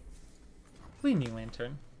Gleaming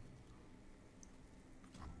Lantern.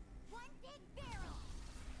 One big barrel.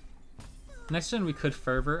 Next turn we could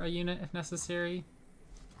Fervor a unit if necessary.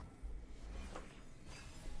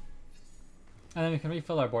 And then we can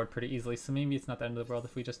refill our board pretty easily, so maybe it's not the end of the world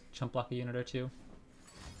if we just chump block a unit or 2.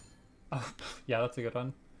 Oh, yeah, that's a good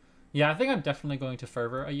one. Yeah, I think I'm definitely going to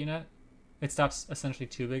Fervor a unit. It stops essentially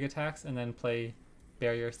 2 big attacks and then play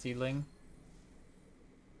Barrier Seedling.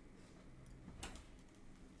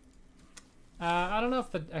 I don't know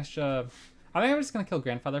if the extra... I think I'm just going to kill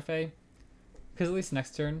Grandfather Fae. Because at least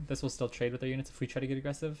next turn, this will still trade with our units if we try to get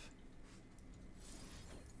aggressive.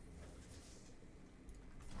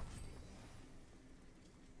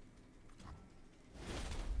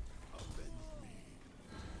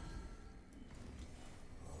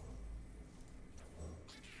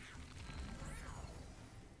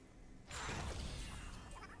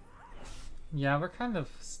 Yeah, we're kind of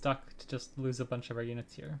stuck to just lose a bunch of our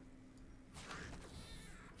units here.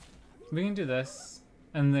 We can do this,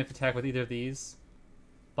 and then if attack with either of these,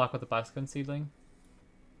 block with the Blackstone Seedling.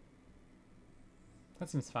 That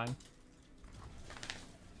seems fine.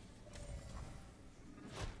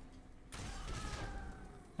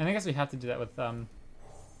 And I guess we have to do that with the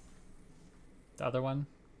other one.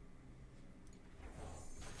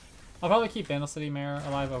 I'll probably keep Vandal City Mare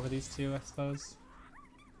alive over these 2, I suppose.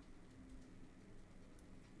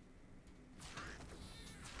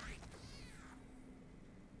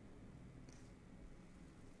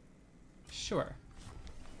 Sure.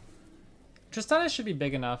 Tristana should be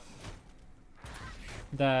big enough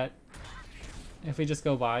that if we just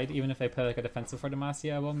go wide, even if they play like a defensive for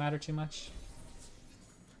Demacia, it won't matter too much.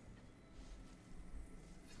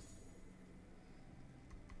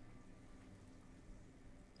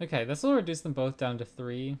 Okay, this will reduce them both down to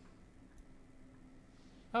 3.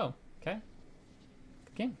 Oh, okay.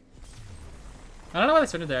 Good game. I don't know why they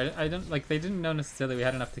started there. I don't like, they didn't know necessarily we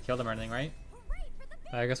had enough to kill them or anything, right?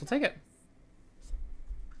 I guess we'll take it.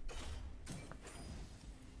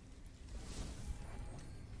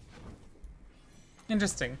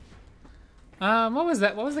 Interesting. What was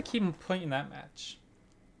that? What was the key point in that match?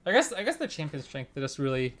 I guess the champion strength just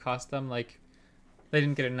really cost them. Like, they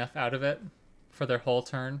didn't get enough out of it for their whole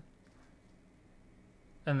turn,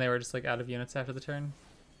 and they were just like out of units after the turn.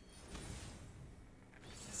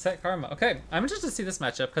 Set Karma. Okay, I'm interested to see this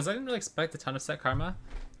matchup because I didn't really expect a ton of Set Karma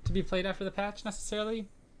to be played after the patch necessarily,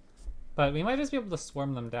 but we might just be able to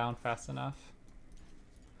swarm them down fast enough.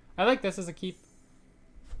 I like this as a keep.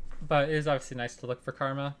 But it is obviously nice to look for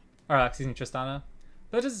Karma. Or, excuse me, Tristana.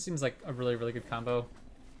 But it just seems like a really, really good combo.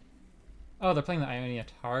 Oh, they're playing the Ionia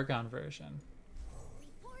Targon version.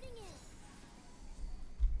 Reporting in.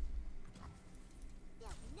 They'll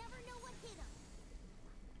never know what hit 'em.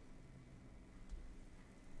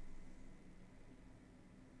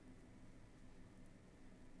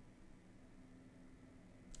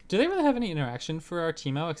 Do they really have any interaction for our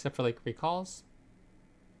Teemo except for, like, recalls?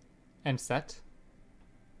 And set?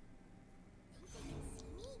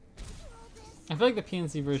 I feel like the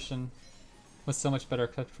PNC version was so much better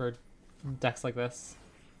equipped for decks like this.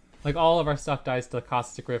 Like, all of our stuff dies to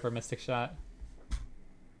Caustic Rift or Mystic Shot.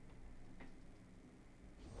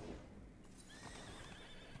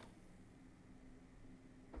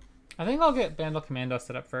 I think I'll get Bandle Commando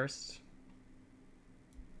set up first.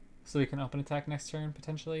 So we can open attack next turn,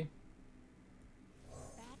 potentially.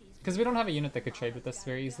 Because we don't have a unit that could trade with us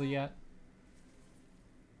very easily yet.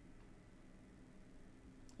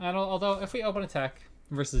 And although, if we open attack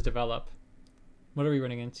versus develop, what are we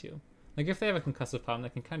running into? Like, if they have a concussive palm, they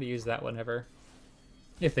can kind of use that whenever.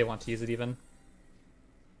 If they want to use it, even.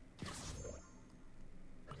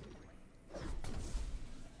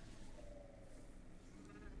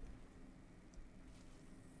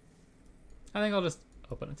 I think I'll just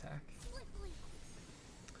open attack.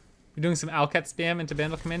 We're doing some Alcat spam into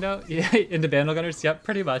Bandle Commando? Yeah, into Bandle Gunners? Yep,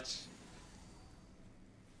 pretty much.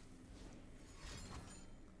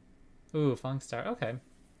 Ooh, Falling Star. Okay.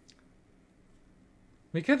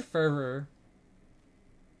 We could Fervor.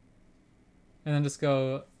 And then just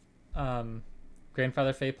go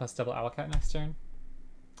Grandfather Fae plus double Owlcat next turn.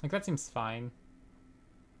 Like, that seems fine.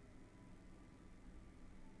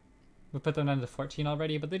 We put them down to 14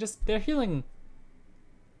 already, but they're healing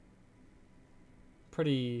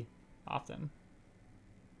pretty often.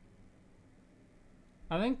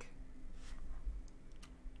 I think.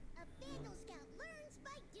 A Bandle Scout learns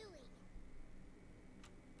by doing.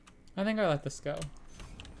 I think I let this go.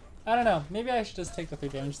 I don't know. Maybe I should just take the 3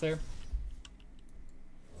 damage there.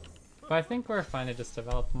 But I think we're fine to just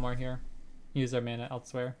develop more here. Use our mana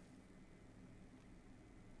elsewhere.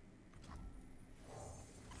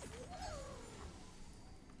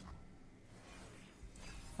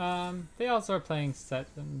 They also are playing set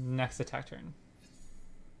next attack turn.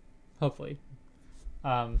 Hopefully.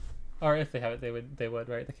 Or if they have it, they would,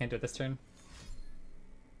 right? They can't do it this turn.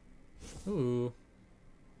 Ooh.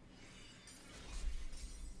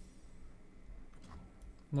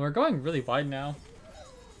 Well, we're going really wide now.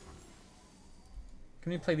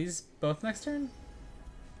 Can we play these both next turn?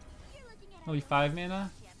 Only 5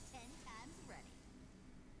 mana?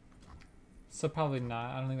 So probably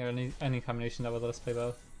not. I don't think there's any combination that would let us play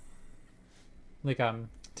both. Like,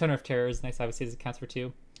 Tenor of Terror is nice, obviously, as it counts for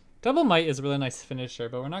 2. Double Might is a really nice finisher,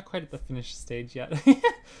 but we're not quite at the finish stage yet.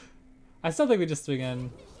 I still think we just swing in.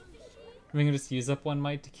 We can just use up 1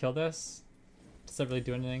 Might to kill this. Does that really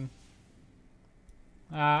do anything?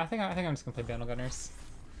 I think I'm just gonna play Bandle Gunners.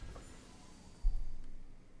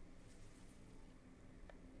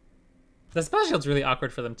 The spell shield's really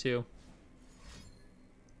awkward for them too.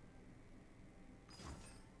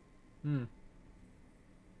 Hmm.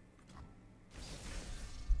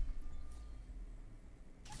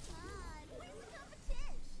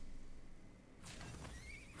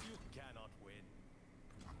 You cannot win.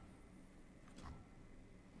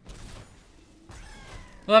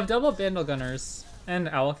 We'll have double Bandle Gunners and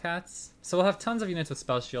Owlcats, so we'll have tons of units with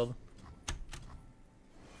spell shield.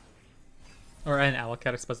 Or an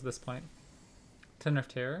Owlcat, I suppose, at this point. Tenor of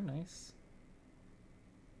Terror, nice.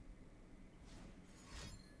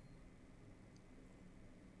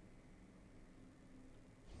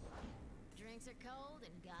 Drinks are cold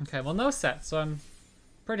and Okay, well, no set, so I'm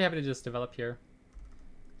pretty happy to just develop here.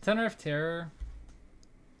 Tenor of Terror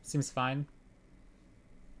seems fine.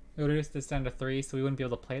 We would reduce this down to 3, so we wouldn't be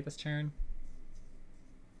able to play it this turn.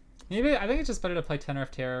 Maybe I think it's just better to play Tenor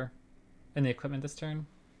of Terror in the equipment this turn.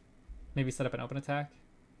 Maybe set up an open attack.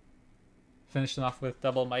 Finish them off with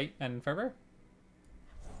double Might and Fervor.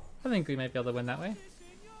 I think we might be able to win that way.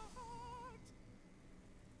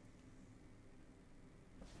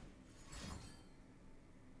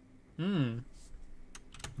 Hmm.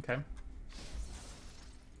 Okay.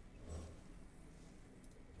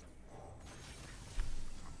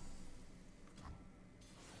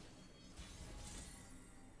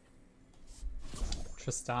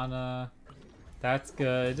 Tristana. That's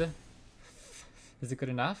good. Is it good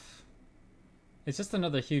enough? It's just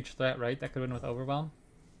another huge threat, right? That could win with Overwhelm.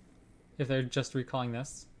 If they're just recalling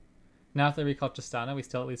this. Now if they recall Tristana, we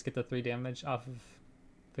still at least get the 3 damage off of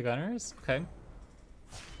the Gunners. Okay.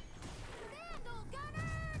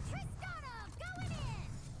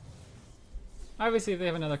 Obviously, if they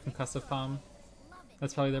have another concussive palm,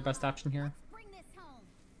 that's probably their best option here.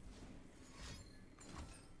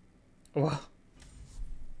 Whoa.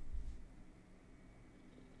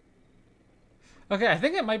 Okay, I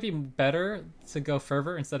think it might be better to go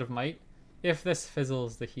Fervor instead of Might if this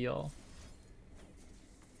fizzles the heal.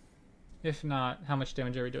 If not, how much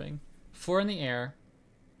damage are we doing? 4 in the air,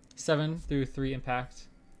 7 through 3 impact,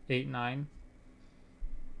 8, 9.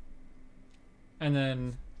 And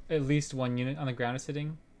then at least 1 unit on the ground is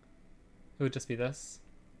hitting. It would just be this.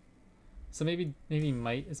 So maybe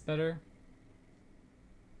Might is better.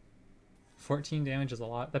 14 damage is a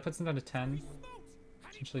lot. That puts him down to 10.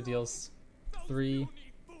 Essentially deals 3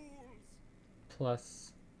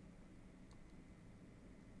 plus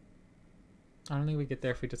I don't think we get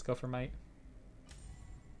there if we just go for might.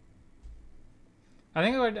 I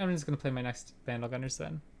think I'm just gonna play my next Vandal Gunners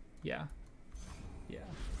then. Yeah. Yeah.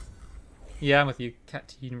 Yeah, I'm with you, Cat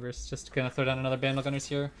to Universe. Just gonna throw down another Vandal Gunners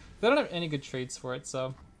here. They don't have any good trades for it,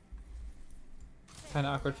 so kind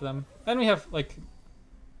of awkward for them. And we have like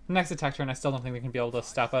next attack turn. I still don't think they can be able to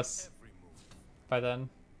stop us by then.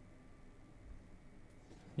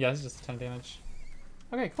 Yeah, this is just a ton of damage.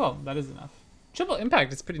 Okay, cool. That is enough. Triple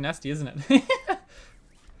impact is pretty nasty, isn't it?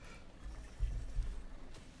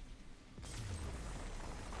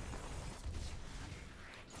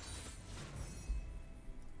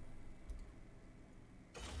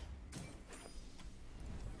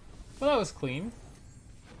 Well, that was clean.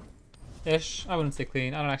 Ish. I wouldn't say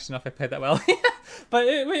clean. I don't actually know if I played that well. But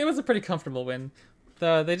it was a pretty comfortable win.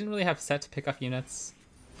 They didn't really have set to pick off units.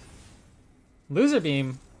 Loser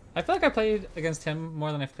Beam. I feel like I played against him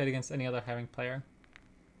more than I've played against any other hiring player.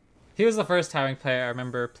 He was the first hiring player I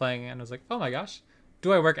remember playing and was like, oh my gosh,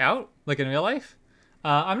 do I work out? Like in real life?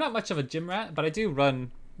 I'm not much of a gym rat, but I do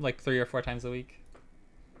run like 3 or 4 times a week.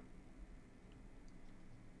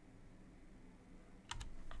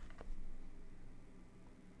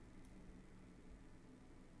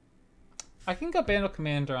 I can go Bandle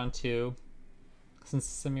Commander on 2, since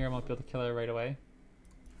Samira won't be able to kill her right away.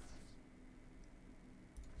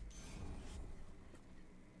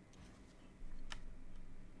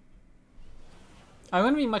 I'm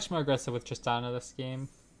going to be much more aggressive with Tristana this game.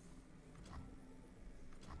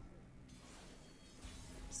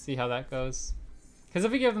 See how that goes. Because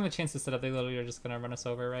if we give them a chance to set up, they literally are just going to run us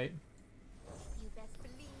over, right? You best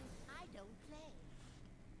believe I don't play.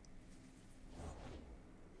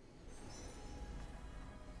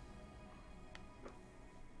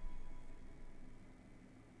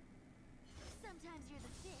 Sometimes you're the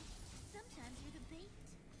fish, sometimes you're the bait.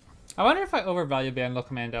 I wonder if I overvalue Bandle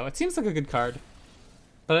Commando. It seems like a good card.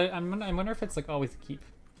 But I wonder if it's like always a keep.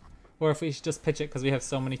 Or if we should just pitch it because we have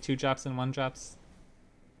so many 2-drops and 1-drops.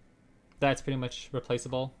 That's pretty much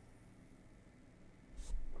replaceable.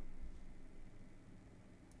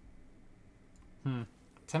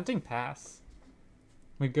 Tempting pass.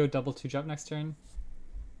 We go double 2-drop next turn.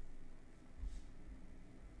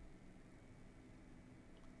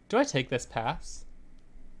 Do I take this pass?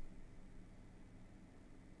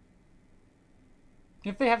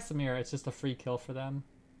 If they have Samira, it's just a free kill for them.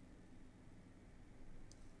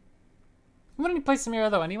 Wouldn't he play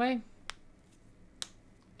Samira though anyway?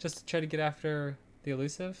 Just to try to get after the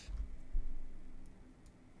elusive?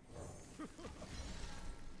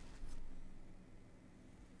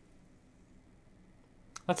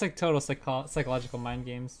 That's like total psychological mind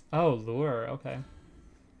games. Oh, lure, okay.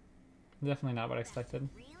 Definitely not what I expected.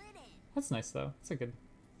 That's nice though. It's a good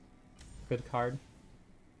card.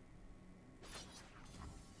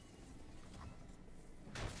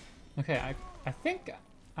 Okay, I think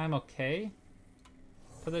I'm okay.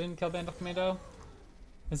 But they didn't kill Bandle Commando.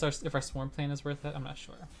 If our swarm plan is worth it, I'm not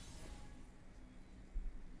sure.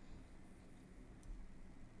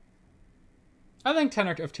 I think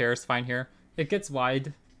Tenor of Terror is fine here. It gets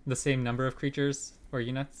wide the same number of creatures or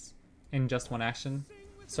units in just one action,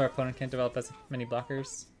 so our opponent can't develop as many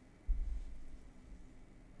blockers.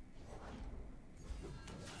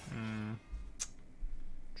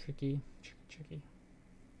 Tricky.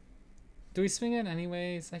 Do we swing in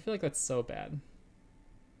anyways? I feel like that's so bad.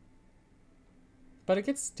 But it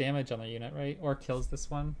gets damage on the unit, right? Or kills this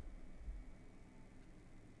one.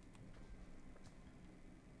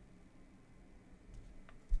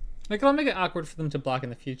 Like, it'll make it awkward for them to block in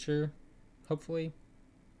the future, hopefully.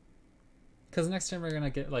 Because next turn we're going to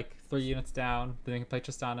get like 3 units down, then we can play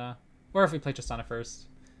Tristana. Or if we play Tristana first.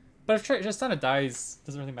 But if Tristana dies,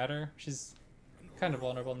 doesn't really matter. She's kind of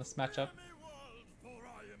vulnerable in this matchup.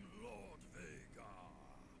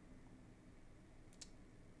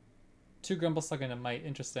 2 Grumble-Slug and a Might,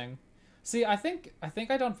 interesting. See, I think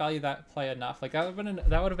I don't value that play enough. Like that would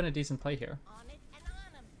have been a decent play here. On it and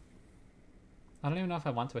on 'em. I don't even know if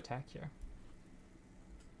I want to attack here.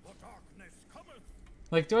 The darkness cometh.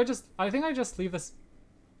 Like, do I just? I think I just leave this.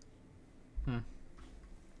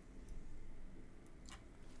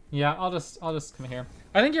 Yeah, I'll just come here.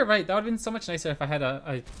 I think you're right. That would have been so much nicer if I had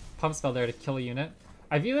a pump spell there to kill a unit.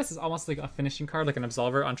 I view this as almost like a finishing card, like an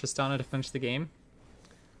Absolver on Tristana to finish the game.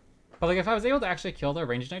 But like if I was able to actually kill the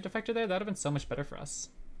Ranged Knight Defector there, that would have been so much better for us.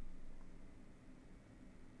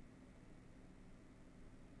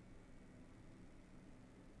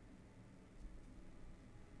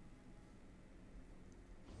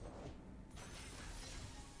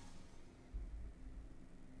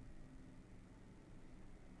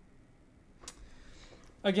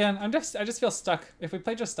 Again, I just feel stuck. If we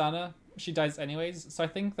play Tristana, she dies anyways. So I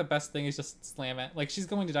think the best thing is just slam it. Like, she's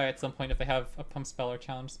going to die at some point if they have a pump spell or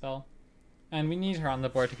challenge spell. And we need her on the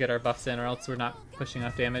board to get our buffs in, or else we're not pushing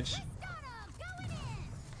enough damage. Tristana, going in!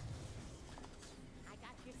 I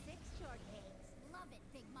got your 6 shortcakes. Love it,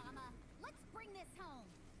 Big Mama. Let's bring this home.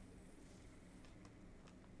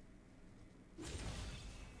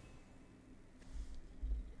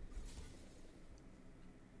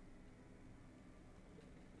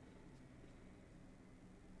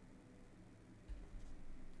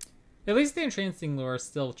 At least the Entrancing Lure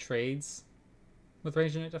still trades with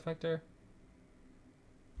Range Unit Defector.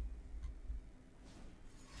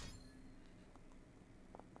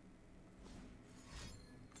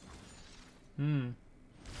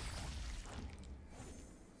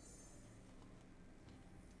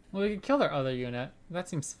 Well, we could kill their other unit. That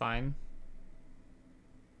seems fine.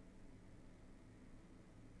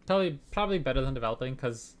 Probably better than developing,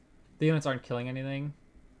 because the units aren't killing anything.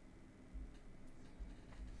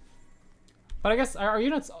 But I guess our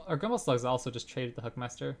units, our Grumble Slugs also just traded the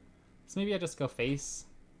Hookmaster. So maybe I just go face.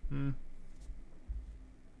 A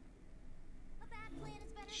bad plan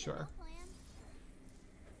is better Sure. than no plan.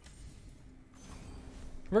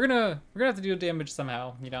 We're gonna have to do damage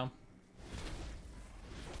somehow, you know.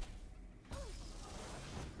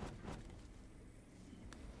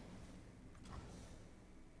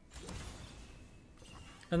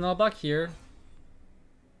 And then I'll block here,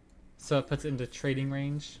 so it puts it into trading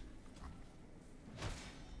range.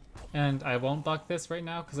 And I won't block this right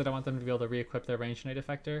now because I don't want them to be able to re-equip their Range Unit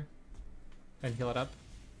Effector and heal it up.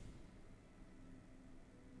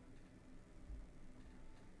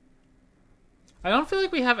 I don't feel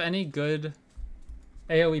like we have any good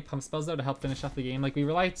AoE pump spells though to help finish off the game. Like, we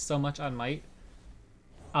relied so much on Might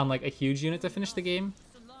on like a huge unit to finish the game.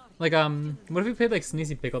 Like, what if we played like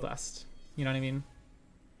Sneezy Pickle Dust? You know what I mean?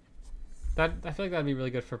 That, I feel like that'd be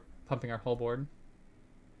really good for pumping our whole board.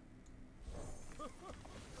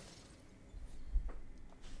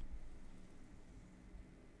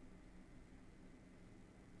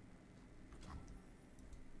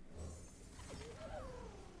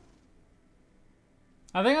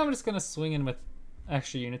 I think I'm just gonna swing in with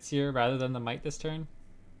extra units here rather than the Might this turn.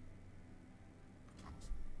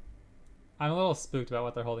 I'm a little spooked about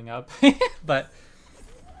what they're holding up, but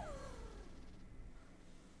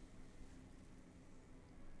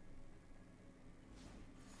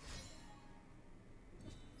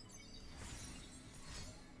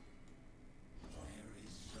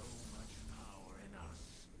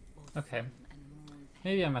okay.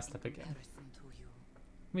 Maybe I messed up again.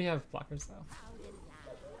 We have blockers though.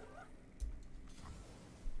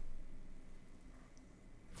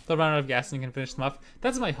 They'll run out of gas and you can finish them off.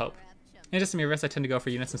 That's my hope. And just to me, I tend to go for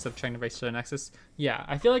units instead of trying to race to the Nexus. Yeah,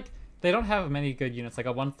 I feel like they don't have many good units. Like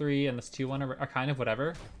a 1-3 and this 2-1 are kind of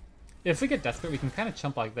whatever. If we get desperate, we can kind of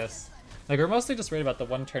chump like this. Like, we're mostly just worried about the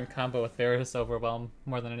one-turn combo with Varus Overwhelm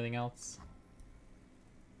more than anything else.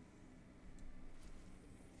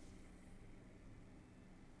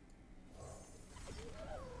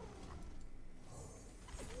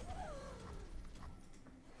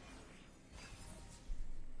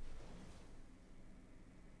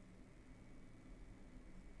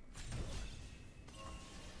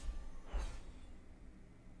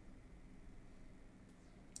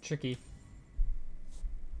 Tricky.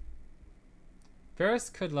 Varus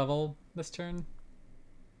could level this turn.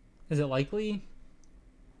 Is it likely?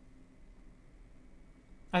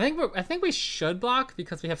 I think we should block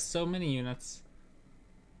because we have so many units.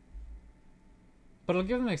 But it'll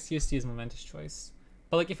give them an excuse to use Momentous Choice.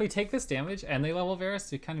 But like, if we take this damage and they level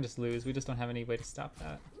Varus, we kind of just lose. We just don't have any way to stop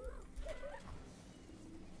that.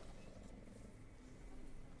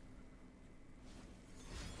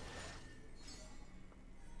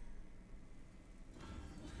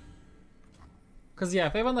 Because, yeah,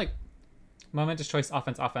 if they want, like, Momentous Choice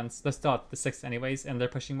offense, they're still at the 6th anyways, and they're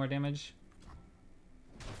pushing more damage.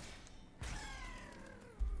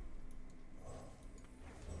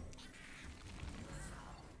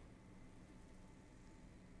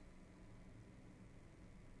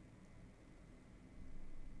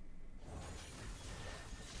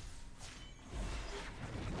 The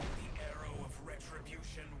arrow of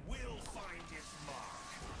retribution will find its mark.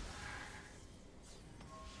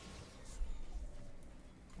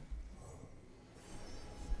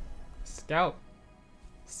 Scout.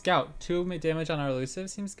 Scout. 2 damage on our elusive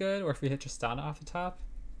seems good, or if we hit Tristana off the top.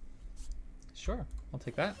 Sure, I'll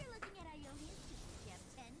take that. You're looking at Ionia's Gem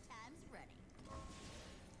 10 times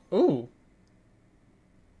running. Ooh.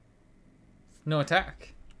 No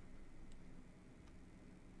attack.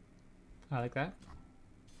 I like that.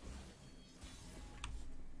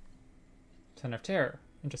 Ten of Terror.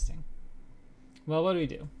 Interesting. Well, what do we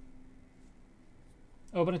do?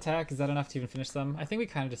 Open attack, is that enough to even finish them? I think we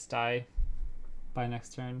kind of just die by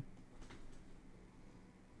next turn.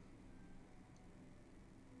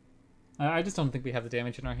 I just don't think we have the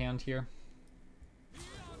damage in our hand here.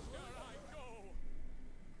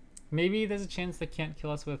 Maybe there's a chance they can't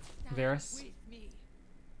kill us with Varus. There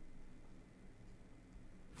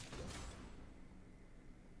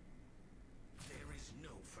is no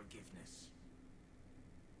forgiveness.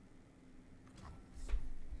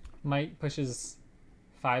 Might pushes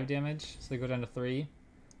 5 damage, so they go down to 3.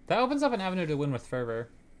 That opens up an avenue to win with Fervor.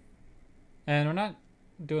 And we're not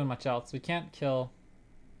doing much else. We can't kill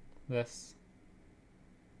this.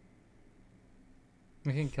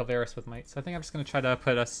 We can kill Varus with Might, so I think I'm just going to try to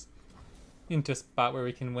put us into a spot where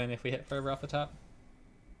we can win if we hit Fervor off the top.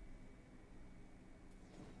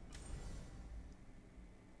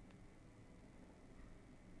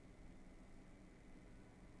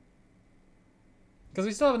 Because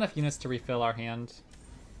we still have enough units to refill our hand.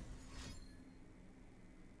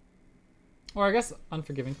 Or I guess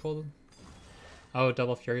Unforgiving Cold. Oh,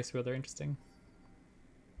 double Furious Wielder, interesting.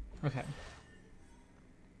 Okay.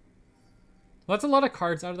 Well, that's a lot of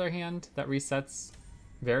cards out of their hand that resets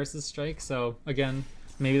Varus' strike, so again,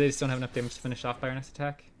 maybe they just don't have enough damage to finish off by our next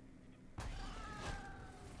attack.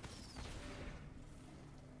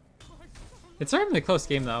 It's certainly a close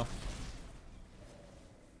game though.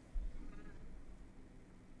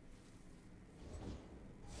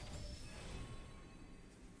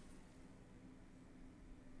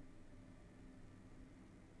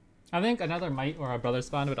 I think another Might or a Brother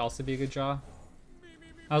Spawn would also be a good draw.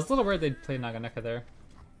 I was a little worried they'd play Naganeka there.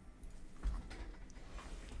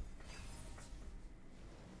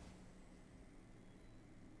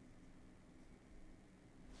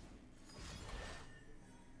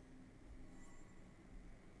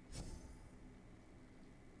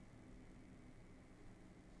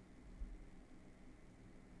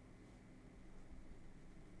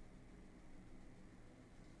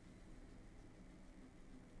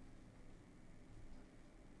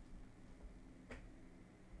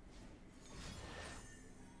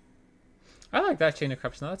 I like that Chain of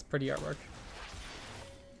Corruption though, that's pretty artwork.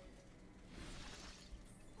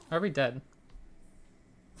 Are we dead?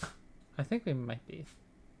 I think we might be.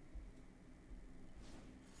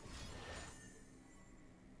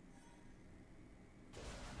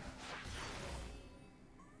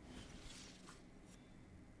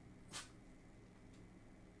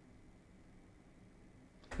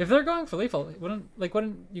 If they're going for lethal,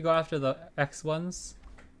 wouldn't you go after the X ones?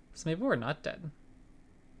 So maybe we're not dead.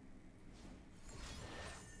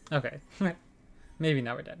 Okay. Maybe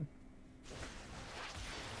now we're dead.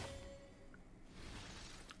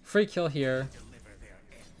 Free kill here.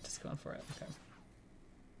 Just going for it. Okay.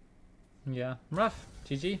 Yeah. Rough.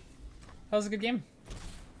 GG. That was a good game.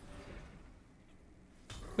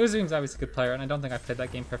 Uzuim's obviously a good player, and I don't think I played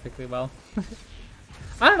that game perfectly well.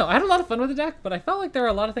 I don't know. I had a lot of fun with the deck, but I felt like there were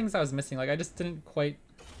a lot of things I was missing. Like, I just didn't quite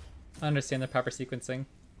understand the proper sequencing.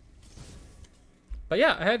 But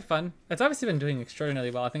yeah, I had fun. It's obviously been doing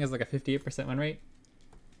extraordinarily well. I think it's like a 58% win rate.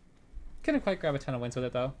 Couldn't quite grab a ton of wins with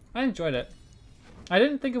it though. I enjoyed it. I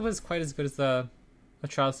didn't think it was quite as good as the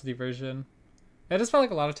Atrocity version. I just felt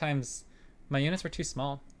like a lot of times my units were too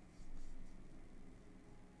small.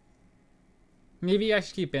 Maybe I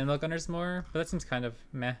should keep Bandwell Gunners more, but that seems kind of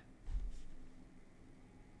meh.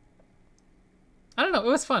 I don't know, it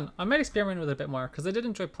was fun. I might experiment with it a bit more, because I did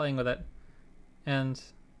enjoy playing with it. And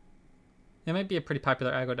it might be a pretty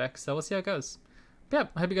popular aggro deck, so we'll see how it goes. But yeah,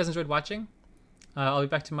 I hope you guys enjoyed watching. I'll be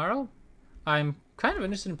back tomorrow. I'm kind of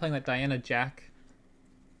interested in playing that Diana Jack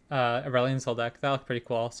Aurelion Soul deck. That looked pretty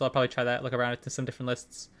cool, so I'll probably try that, look around at some different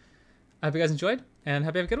lists. I hope you guys enjoyed, and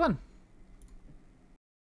hope you have a good one.